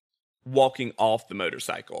she's walking off the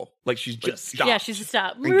motorcycle. Like she's just stopped. Yeah, she's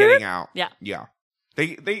stopped. And getting out. Yeah. Yeah.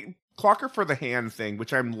 They clock her for the hand thing,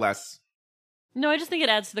 which I'm less. No, I just think it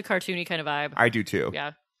adds to the cartoony kind of vibe. I do too.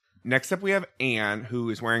 Yeah. Next up, we have Anne, who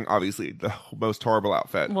is wearing, obviously, the most horrible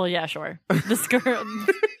outfit. Well, yeah, sure. The skirt.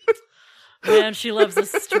 Man, she loves a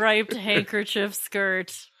striped handkerchief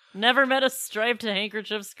skirt. Never met a striped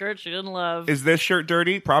handkerchief skirt she didn't love. Is this shirt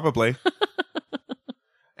dirty? Probably.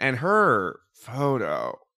 And her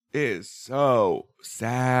photo is so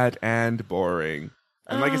sad and boring.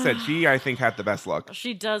 And like I said, I think, had the best look.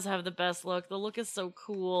 She does have the best look. The look is so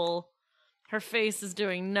cool. Her face is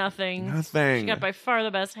doing nothing. Nothing. She got by far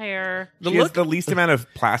the best hair. She has the least amount of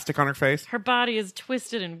plastic on her face. Her body is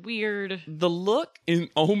twisted and weird. The look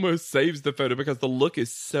almost saves the photo because the look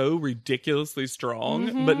is so ridiculously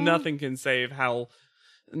strong, but nothing can save how.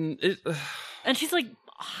 And she's like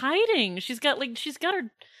hiding. She's got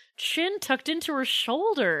her chin tucked into her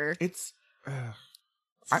shoulder. It's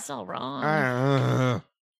all wrong.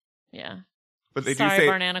 Yeah. But they Sorry, do say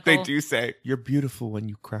Barnacle. they do say you're beautiful when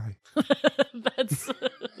you cry. That's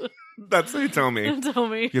what they tell me. Tell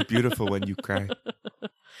me. You're beautiful when you cry.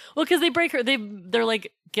 Well, because they break her. They're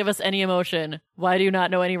like, give us any emotion. Why do you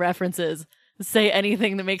not know any references? Say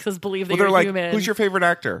anything that makes us believe that Well, they're you're like, human. who's your favorite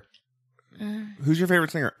actor? Who's your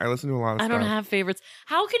favorite singer? I listen to a lot of I stuff. don't have favorites.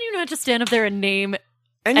 How can you not just stand up there and name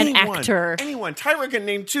Anyone, an actor? Anyone. Tyra can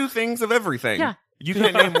name 2 things of everything. Yeah. You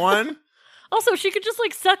can't name one? Also, she could just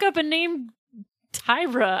like suck up and name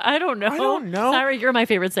Tyra. I don't know. I don't know. Tyra, you're my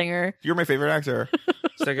favorite singer. You're my favorite actor.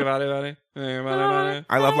 Stick about it, buddy.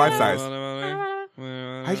 I love Life Size. I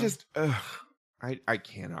I just, I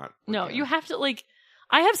cannot. No, you have to like.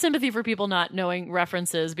 I have sympathy for people not knowing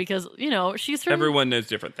references because she's from. Everyone knows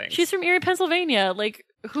different things. She's from Erie, Pennsylvania. Like,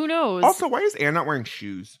 who knows? Also, why is Anne not wearing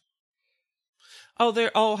shoes? Oh, they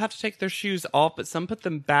all have to take their shoes off, but some put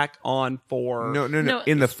them back on for. No.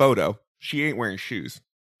 In the photo, she ain't wearing shoes.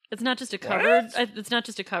 It's not just a covered. It's not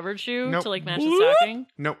just a covered shoe Nope. to like match the stocking.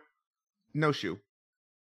 Nope. No shoe.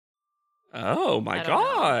 Oh my I don't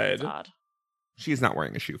know. God! It's odd. She's not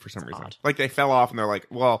wearing a shoe for some reason. odd. Like they fell off and they're like,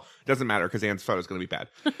 well, it doesn't matter because Anne's photo is going to be bad.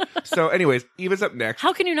 So anyways, Eva's up next.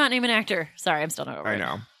 How can you not name an actor? Sorry, I'm still not over I it.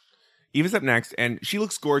 know. Eva's up next, and she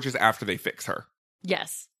looks gorgeous after they fix her.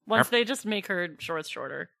 Yes. Once they just make her shorts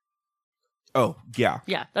shorter. Oh, yeah.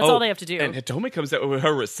 Yeah, that's all they have to do. And Hitomi comes out with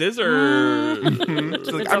her scissors.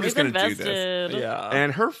 She's like, I'm just going to do this. Yeah.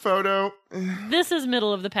 And her photo... This is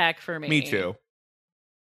middle of the pack for me. Me too.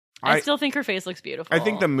 I still think her face looks beautiful. I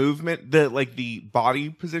think the movement, the body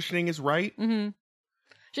positioning is right. Mm-hmm.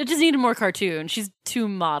 She just needed more cartoon. She's too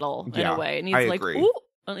model in a way. It needs agree. ooh,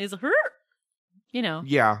 and needs her. You know.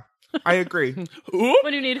 Yeah, I agree. What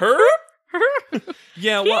do you need? Her?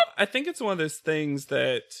 Yeah, well, I think it's one of those things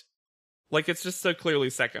that, like, it's just so clearly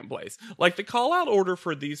second place. Like, the call-out order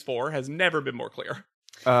for these four has never been more clear.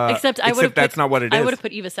 Except that's not what it is. I would have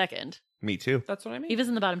put Eva second. Me too. That's what I mean. Eva's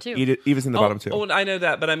in the bottom too. Eva's in the bottom too. Oh, and I know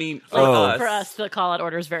that, but I mean, for us, the call-out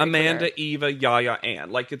order is very Amanda, clear. Eva, Yaya,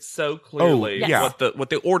 Ann. Like, it's so clearly what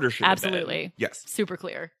the order should have been. Absolutely. Yes. Super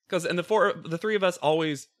clear. Because the three of us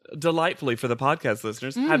always, delightfully for the podcast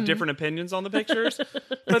listeners, have different opinions on the pictures.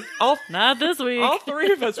 But not this week. All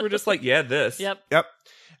three of us were just like, yeah, this. Yep.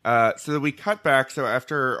 So we cut back. So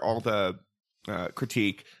after all the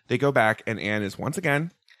critique, they go back, and Anne is once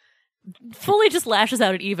again fully just lashes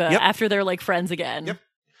out at Eva after they're like friends again. Yep.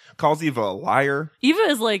 Calls Eva a liar. Eva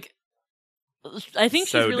is like, I think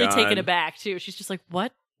she's really done. taken aback too. She's just like,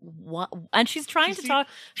 what? And she's trying to talk.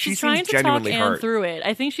 She's trying to talk genuinely Anne hurt. through it.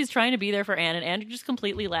 I think she's trying to be there for Anne, and Anne just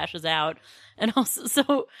completely lashes out. And also,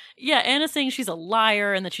 so yeah, Anne is saying she's a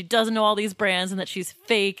liar and that she doesn't know all these brands and that she's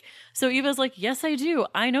fake. So Eva's like, yes, I do.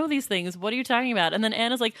 I know these things. What are you talking about? And then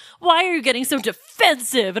Anne is like, why are you getting so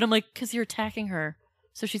defensive? And I'm like, because you're attacking her.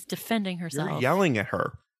 So she's defending herself. You're yelling at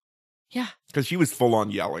her. Yeah. Because she was full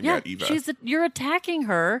on yelling at Eva. You're attacking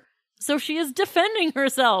her. So she is defending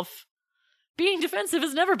herself. Being defensive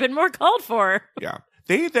has never been more called for. Yeah.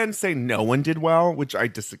 They then say no one did well, which I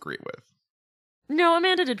disagree with. No,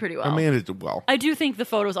 Amanda did pretty well. Amanda did well. I do think the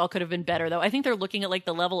photos all could have been better, though. I think they're looking at like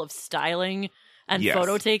the level of styling and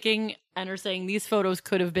photo taking and are saying these photos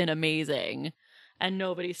could have been amazing. And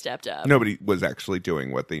nobody stepped up. Nobody was actually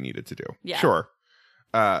doing what they needed to do. Yeah. Sure.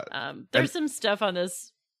 There's some stuff on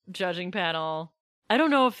this judging panel. I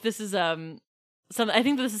don't know if this is I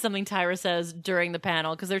think this is something Tyra says during the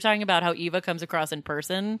panel because they're talking about how Eva comes across in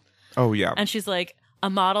person. Oh yeah. And she's like, a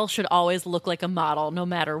model should always look like a model no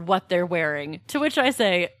matter what they're wearing. To which I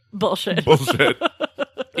say, bullshit. Bullshit.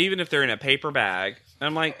 Even if they're in a paper bag.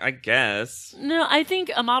 I'm like, I guess. No, I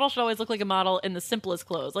think a model should always look like a model in the simplest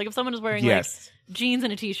clothes. Like if someone is wearing like jeans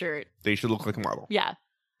and a t-shirt. They should look like a model. Yeah.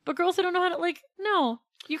 But girls who don't know how to, no.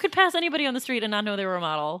 You could pass anybody on the street and not know they were a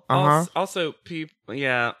model. Uh-huh. Also,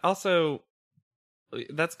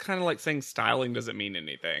 that's kind of like saying styling doesn't mean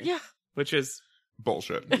anything. Yeah. Which is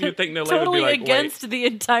bullshit. You'd think no lady totally would be like, against the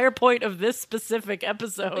entire point of this specific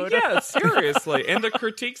episode. Yeah, seriously. And the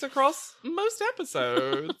critiques across most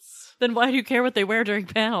episodes. Then why do you care what they wear during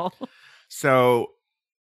panel? So,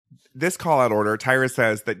 this call-out order, Tyra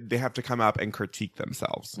says that they have to come up and critique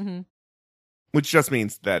themselves. Mm-hmm. Which just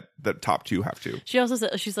means that the top two have to. She also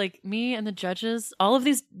says, she's like, me and the judges, all of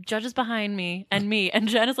these judges behind me, and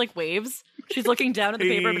Jen is like waves. She's looking down at the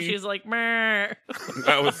paper, but she's like, Murr.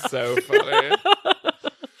 That was so funny.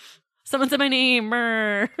 Someone said my name,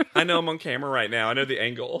 Murr. I know I'm on camera right now. I know the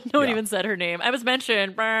angle. No one even said her name. I was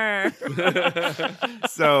mentioned, Murr.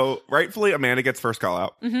 So, rightfully, Amanda gets first call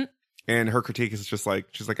out. Mm-hmm. And her critique is just like,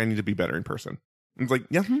 she's like, I need to be better in person. And it's like,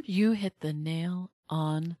 yeah. You hit the nail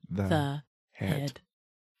on the head.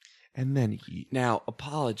 And then now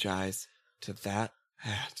apologize to that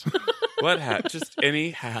hat. What hat? Just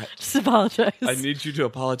any hat. Just apologize. I need you to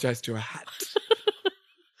apologize to a hat.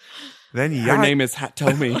 Then her name is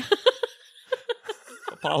Hatomi.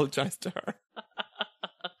 Apologize to her.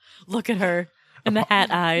 Look at her and the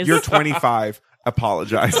hat eyes. You're 25.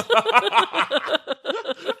 Apologize.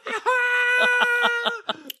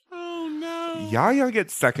 Oh no. Yaya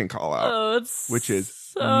gets second call out, which is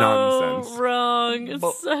so nonsense. Wrong.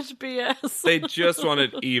 It's such BS. They just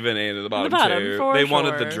wanted Eva and Anne at the bottom too. They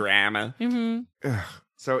wanted the drama. Mm-hmm.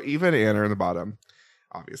 So Eva and Anne are in the bottom,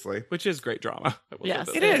 obviously. Which is great drama. Yes.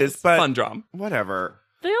 It is, but fun drama. Whatever.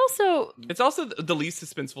 It's also the least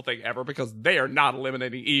suspenseful thing ever because they are not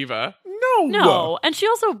eliminating Eva. No. And she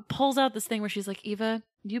also pulls out this thing where she's like, Eva,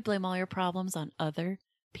 you blame all your problems on other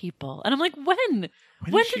people. And I'm like, when did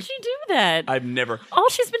she do that? I've never. All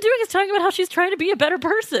she's been doing is talking about how she's trying to be a better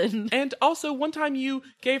person. And also, one time you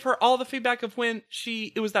gave her all the feedback of when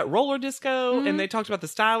it was that roller disco, and they talked about the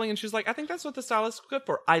styling, and she's like, I think that's what the stylist is good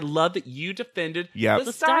for. I love that you defended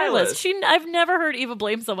the stylist. I've never heard Eva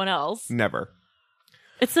blame someone else. Never.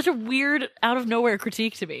 It's such a weird, out of nowhere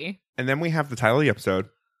critique to me. And then we have the title of the episode,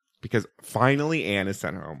 because finally Anne is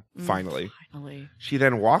sent home. Finally. She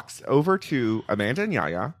then walks over to Amanda and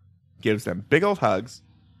Yaya, gives them big old hugs.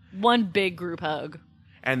 One big group hug.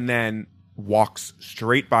 And then walks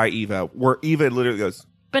straight by Eva, where Eva literally goes,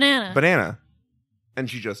 Banana. And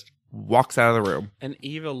she just walks out of the room. And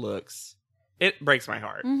Eva looks, it breaks my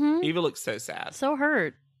heart. Eva looks so sad. So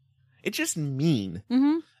hurt. It's just mean.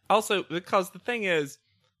 Also, because the thing is,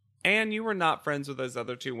 Anne, you were not friends with those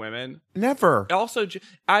other two women. Never. Also,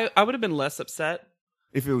 I would have been less upset.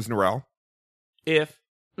 If it was Norelle?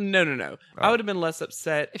 No. Oh. I would have been less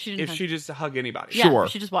upset if she just hugged anybody. Yeah, sure.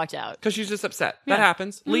 she just walked out. Because she's just upset. Yeah. That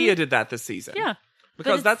happens. Leah did that this season. Yeah.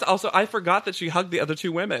 Because that's also, I forgot that she hugged the other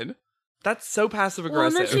two women. That's so passive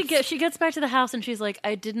aggressive. Well, and then she gets back to the house and she's like,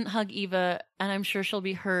 I didn't hug Eva and I'm sure she'll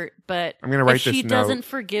be hurt, but I'm gonna write if this she note. doesn't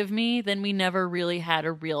forgive me, then we never really had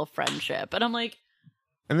a real friendship. And I'm like...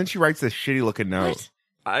 And then she writes this shitty looking note.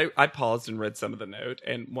 What? I paused and read some of the note,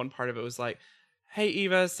 and one part of it was like, hey,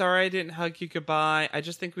 Eva, sorry I didn't hug you goodbye. I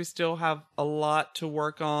just think we still have a lot to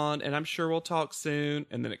work on, and I'm sure we'll talk soon.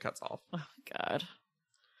 And then it cuts off. Oh, God.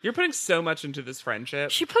 You're putting so much into this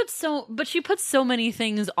friendship. She puts so many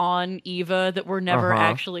things on Eva that were never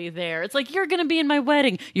actually there. It's like, you're going to be in my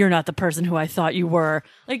wedding. You're not the person who I thought you were.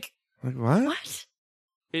 Like what? What?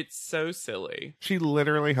 It's so silly. She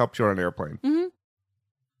literally helped you on an airplane.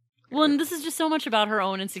 Well, and this is just so much about her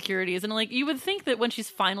own insecurities. And like, you would think that when she's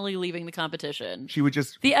finally leaving the competition, she would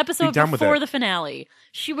just the episode before the finale,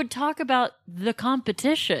 she would talk about the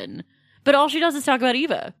competition. But all she does is talk about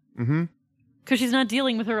Eva. Because she's not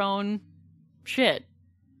dealing with her own shit.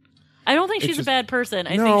 I don't think she's a bad person.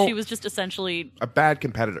 I think she was just essentially a bad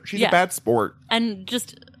competitor. She's a bad sport. And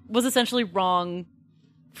just was essentially wrong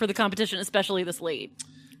for the competition, especially this late.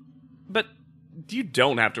 But you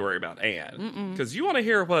don't have to worry about Anne. Because you want to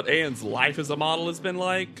hear what Anne's life as a model has been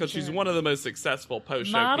like? Because she's one of the most successful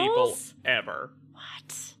post-show people ever.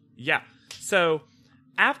 What? Yeah. So,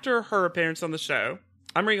 after her appearance on the show,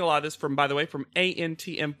 I'm reading a lot of this from, by the way, from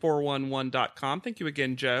antm411.com. Thank you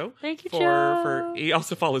again, Joe. Thank you, Joe. He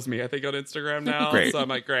also follows me, I think, on Instagram now. Great. So I'm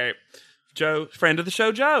like, great. Joe, friend of the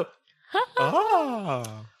show, Joe.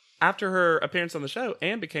 After her appearance on the show,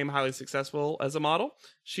 Anne became highly successful as a model.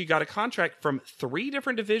 She got a contract from 3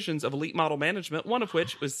 different divisions of elite model management, one of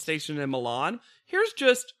which was stationed in Milan. Here's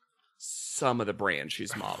just some of the brands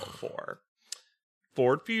she's modeled for.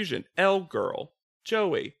 Ford Fusion, Elle Girl,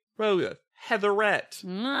 Joey, Rhoda, Heatherette,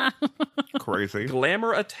 Crazy.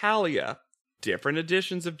 Glamour Italia, different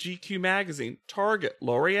editions of GQ magazine, Target,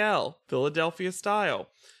 L'Oreal, Philadelphia Style.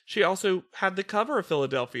 She also had the cover of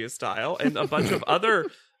Philadelphia Style and a bunch of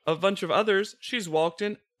others. She's walked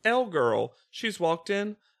in Elle Girl. She's walked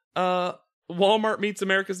in Walmart Meets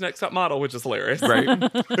America's Next Top Model, which is hilarious.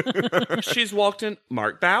 Right. She's walked in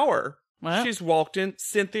Mark Bauer. What? She's walked in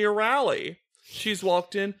Cynthia Rowley. She's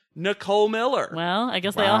walked in Nicole Miller. Well, I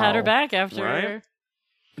guess they all had her back after. Right?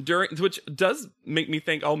 Which does make me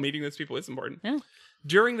think, meeting those people is important. Yeah.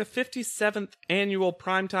 During the 57th annual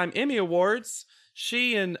Primetime Emmy Awards,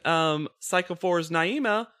 she and Cycle 4's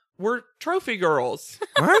Naima were trophy girls.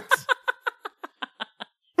 What?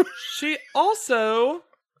 She also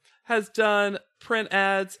has done print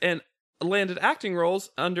ads and landed acting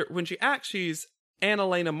roles when she acts. She's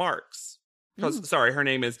Annalena Marks. Because, sorry, her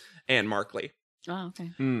name is Anne Markley. Oh,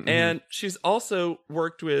 okay. Mm-hmm. And she's also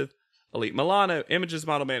worked with Elite Milano, Images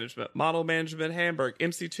Model Management Hamburg,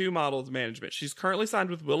 MC2 Models Management. She's currently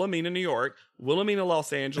signed with Wilhelmina, New York, Wilhelmina,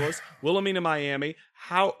 Los Angeles, Wilhelmina, Miami,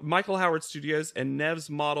 Michael Howard Studios, and Nev's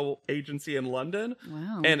Model Agency in London.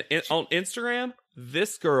 Wow. And on Instagram,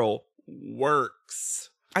 this girl works.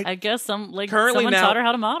 I guess someone now, taught her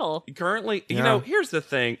how to model. Currently, here's the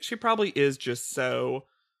thing. She probably is just so...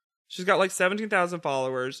 She's got like 17,000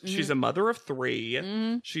 followers. Mm-hmm. She's a mother of 3.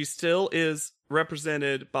 Mm-hmm. She still is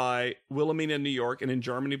represented by Wilhelmina, New York, and in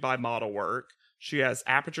Germany by Model Work. She has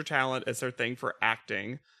Aperture Talent as her thing for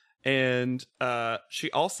acting. And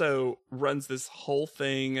she also runs this whole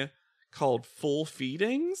thing called Full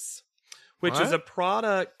Feedings, which is a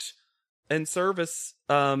product and service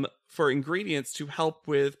for ingredients to help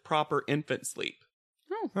with proper infant sleep.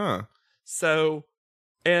 Oh. Huh. So,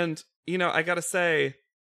 and, I gotta say...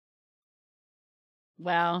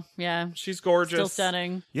 Wow, yeah. She's gorgeous. Still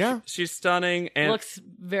stunning. Yeah. She's stunning and looks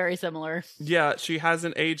very similar. Yeah, she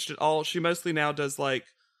hasn't aged at all. She mostly now does like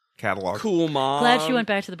catalog. Cool mom. Glad she went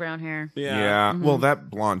back to the brown hair. Yeah. Mm-hmm. Well, that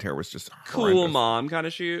blonde hair was just cool horrendous. mom kind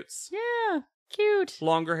of shoots. Yeah. Cute.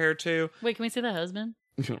 Longer hair too. Wait, can we see the husband?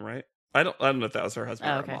 Right. I don't know if that was her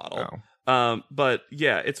husband or a model. Oh. But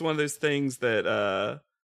yeah, it's one of those things that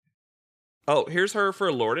here's her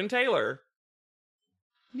for Lord and Taylor.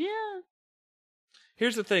 Yeah.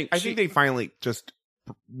 Here's the thing. I think they finally just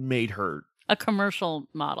made her a commercial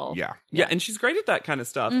model. Yeah, and she's great at that kind of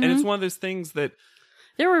stuff. And it's one of those things that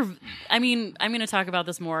I'm going to talk about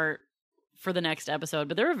this more for the next episode,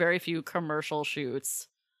 but there were very few commercial shoots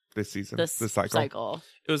this season, this cycle.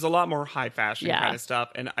 It was a lot more high fashion kind of stuff,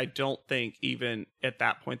 and I don't think even at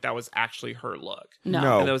that point that was actually her look.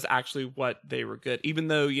 No. And that was actually what they were good. Even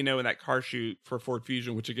though, in that car shoot for Ford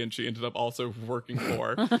Fusion, which again she ended up also working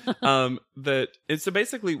for, so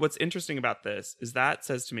basically what's interesting about this is that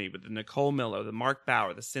says to me with the Nicole Miller, the Mark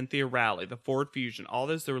Bauer, the Cynthia Rowley, the Ford Fusion, all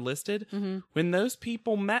those that were listed, when those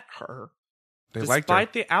people met her,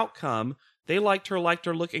 despite the outcome, they liked her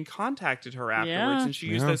look, and contacted her afterwards, and she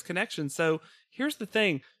used those connections. So here's the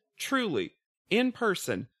thing. Truly, in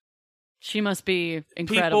person, she must be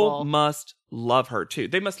incredible. People must love her, too.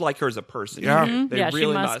 They must like her as a person. Yeah. They really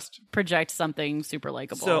she must project something super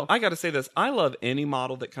likable. So I got to say this. I love any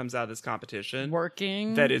model that comes out of this competition.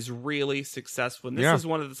 Working. That is really successful. And this is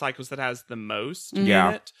one of the cycles that has the most in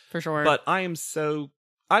it. For sure. But I'm so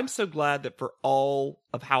glad that for all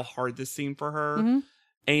of how hard this seemed for her,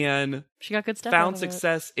 and she got good stuff. Found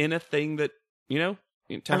success in a thing that, to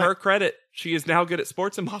her credit, she is now good at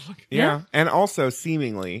sports and modeling. Yeah. And also,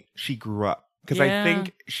 seemingly, she grew up. Because I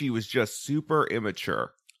think she was just super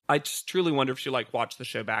immature. I just truly wonder if she watched the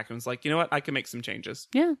show back and was like, you know what, I can make some changes.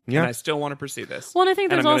 Yeah. And I still want to pursue this. Well, and I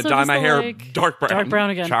think there's also I'm going to dye my hair dark brown. Dark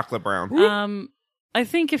brown again. Chocolate brown. I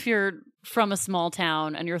think if you're from a small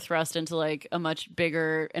town and you're thrust into a much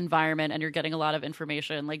bigger environment and you're getting a lot of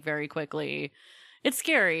information very quickly, it's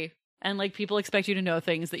scary. And people expect you to know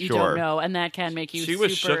things that you don't know, and that can make you. She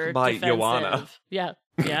was shook by defensive. Joanna.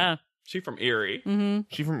 Yeah. She from Erie. Mm-hmm.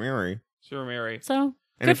 She from Erie. So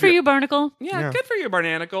good for you, Barnacle. Yeah, good for you,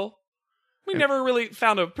 Barnacle. We never really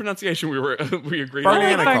found a pronunciation we agreed on.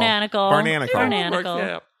 Barnacle.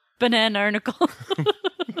 Yeah. Banana-arnicle.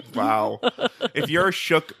 Wow. If you're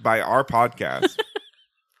shook by our podcast,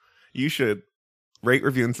 you should rate,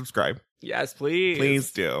 review, and subscribe. Yes, please.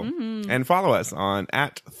 Please do. Mm-hmm. And follow us on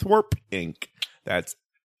 @Thworp Inc. That's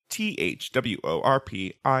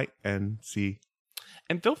THWORPINC.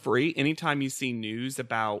 And feel free, anytime you see news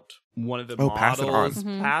about one of the models,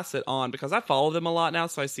 pass it on. Because I follow them a lot now,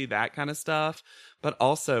 so I see that kind of stuff. But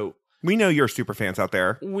also, we know you're super fans out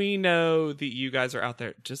there. We know that you guys are out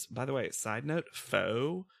there. Just, by the way, side note,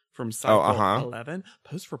 Faux from Cycle 11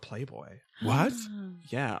 posed for Playboy. What?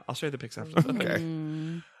 Yeah, I'll show you the pics after.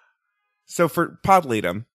 Okay. So for Pod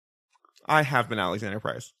Leadum, I have been Alexander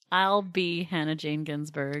Price. I'll be Hannah Jane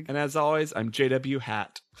Ginsburg. And as always, I'm JW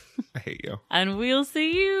Hat. I hate you. And we'll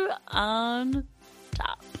see you on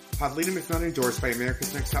top. Pod Leadum is not endorsed by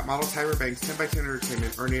America's Next Top Model, Tyra Banks, 10x10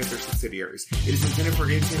 Entertainment, or any of their subsidiaries. It is intended for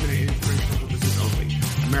entertainment and informational purposes only.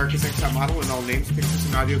 America's Next Top Model and all names, pictures,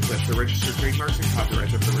 and audio clips are registered trademarks and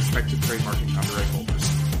copyrights of the respective trademark and copyright holders.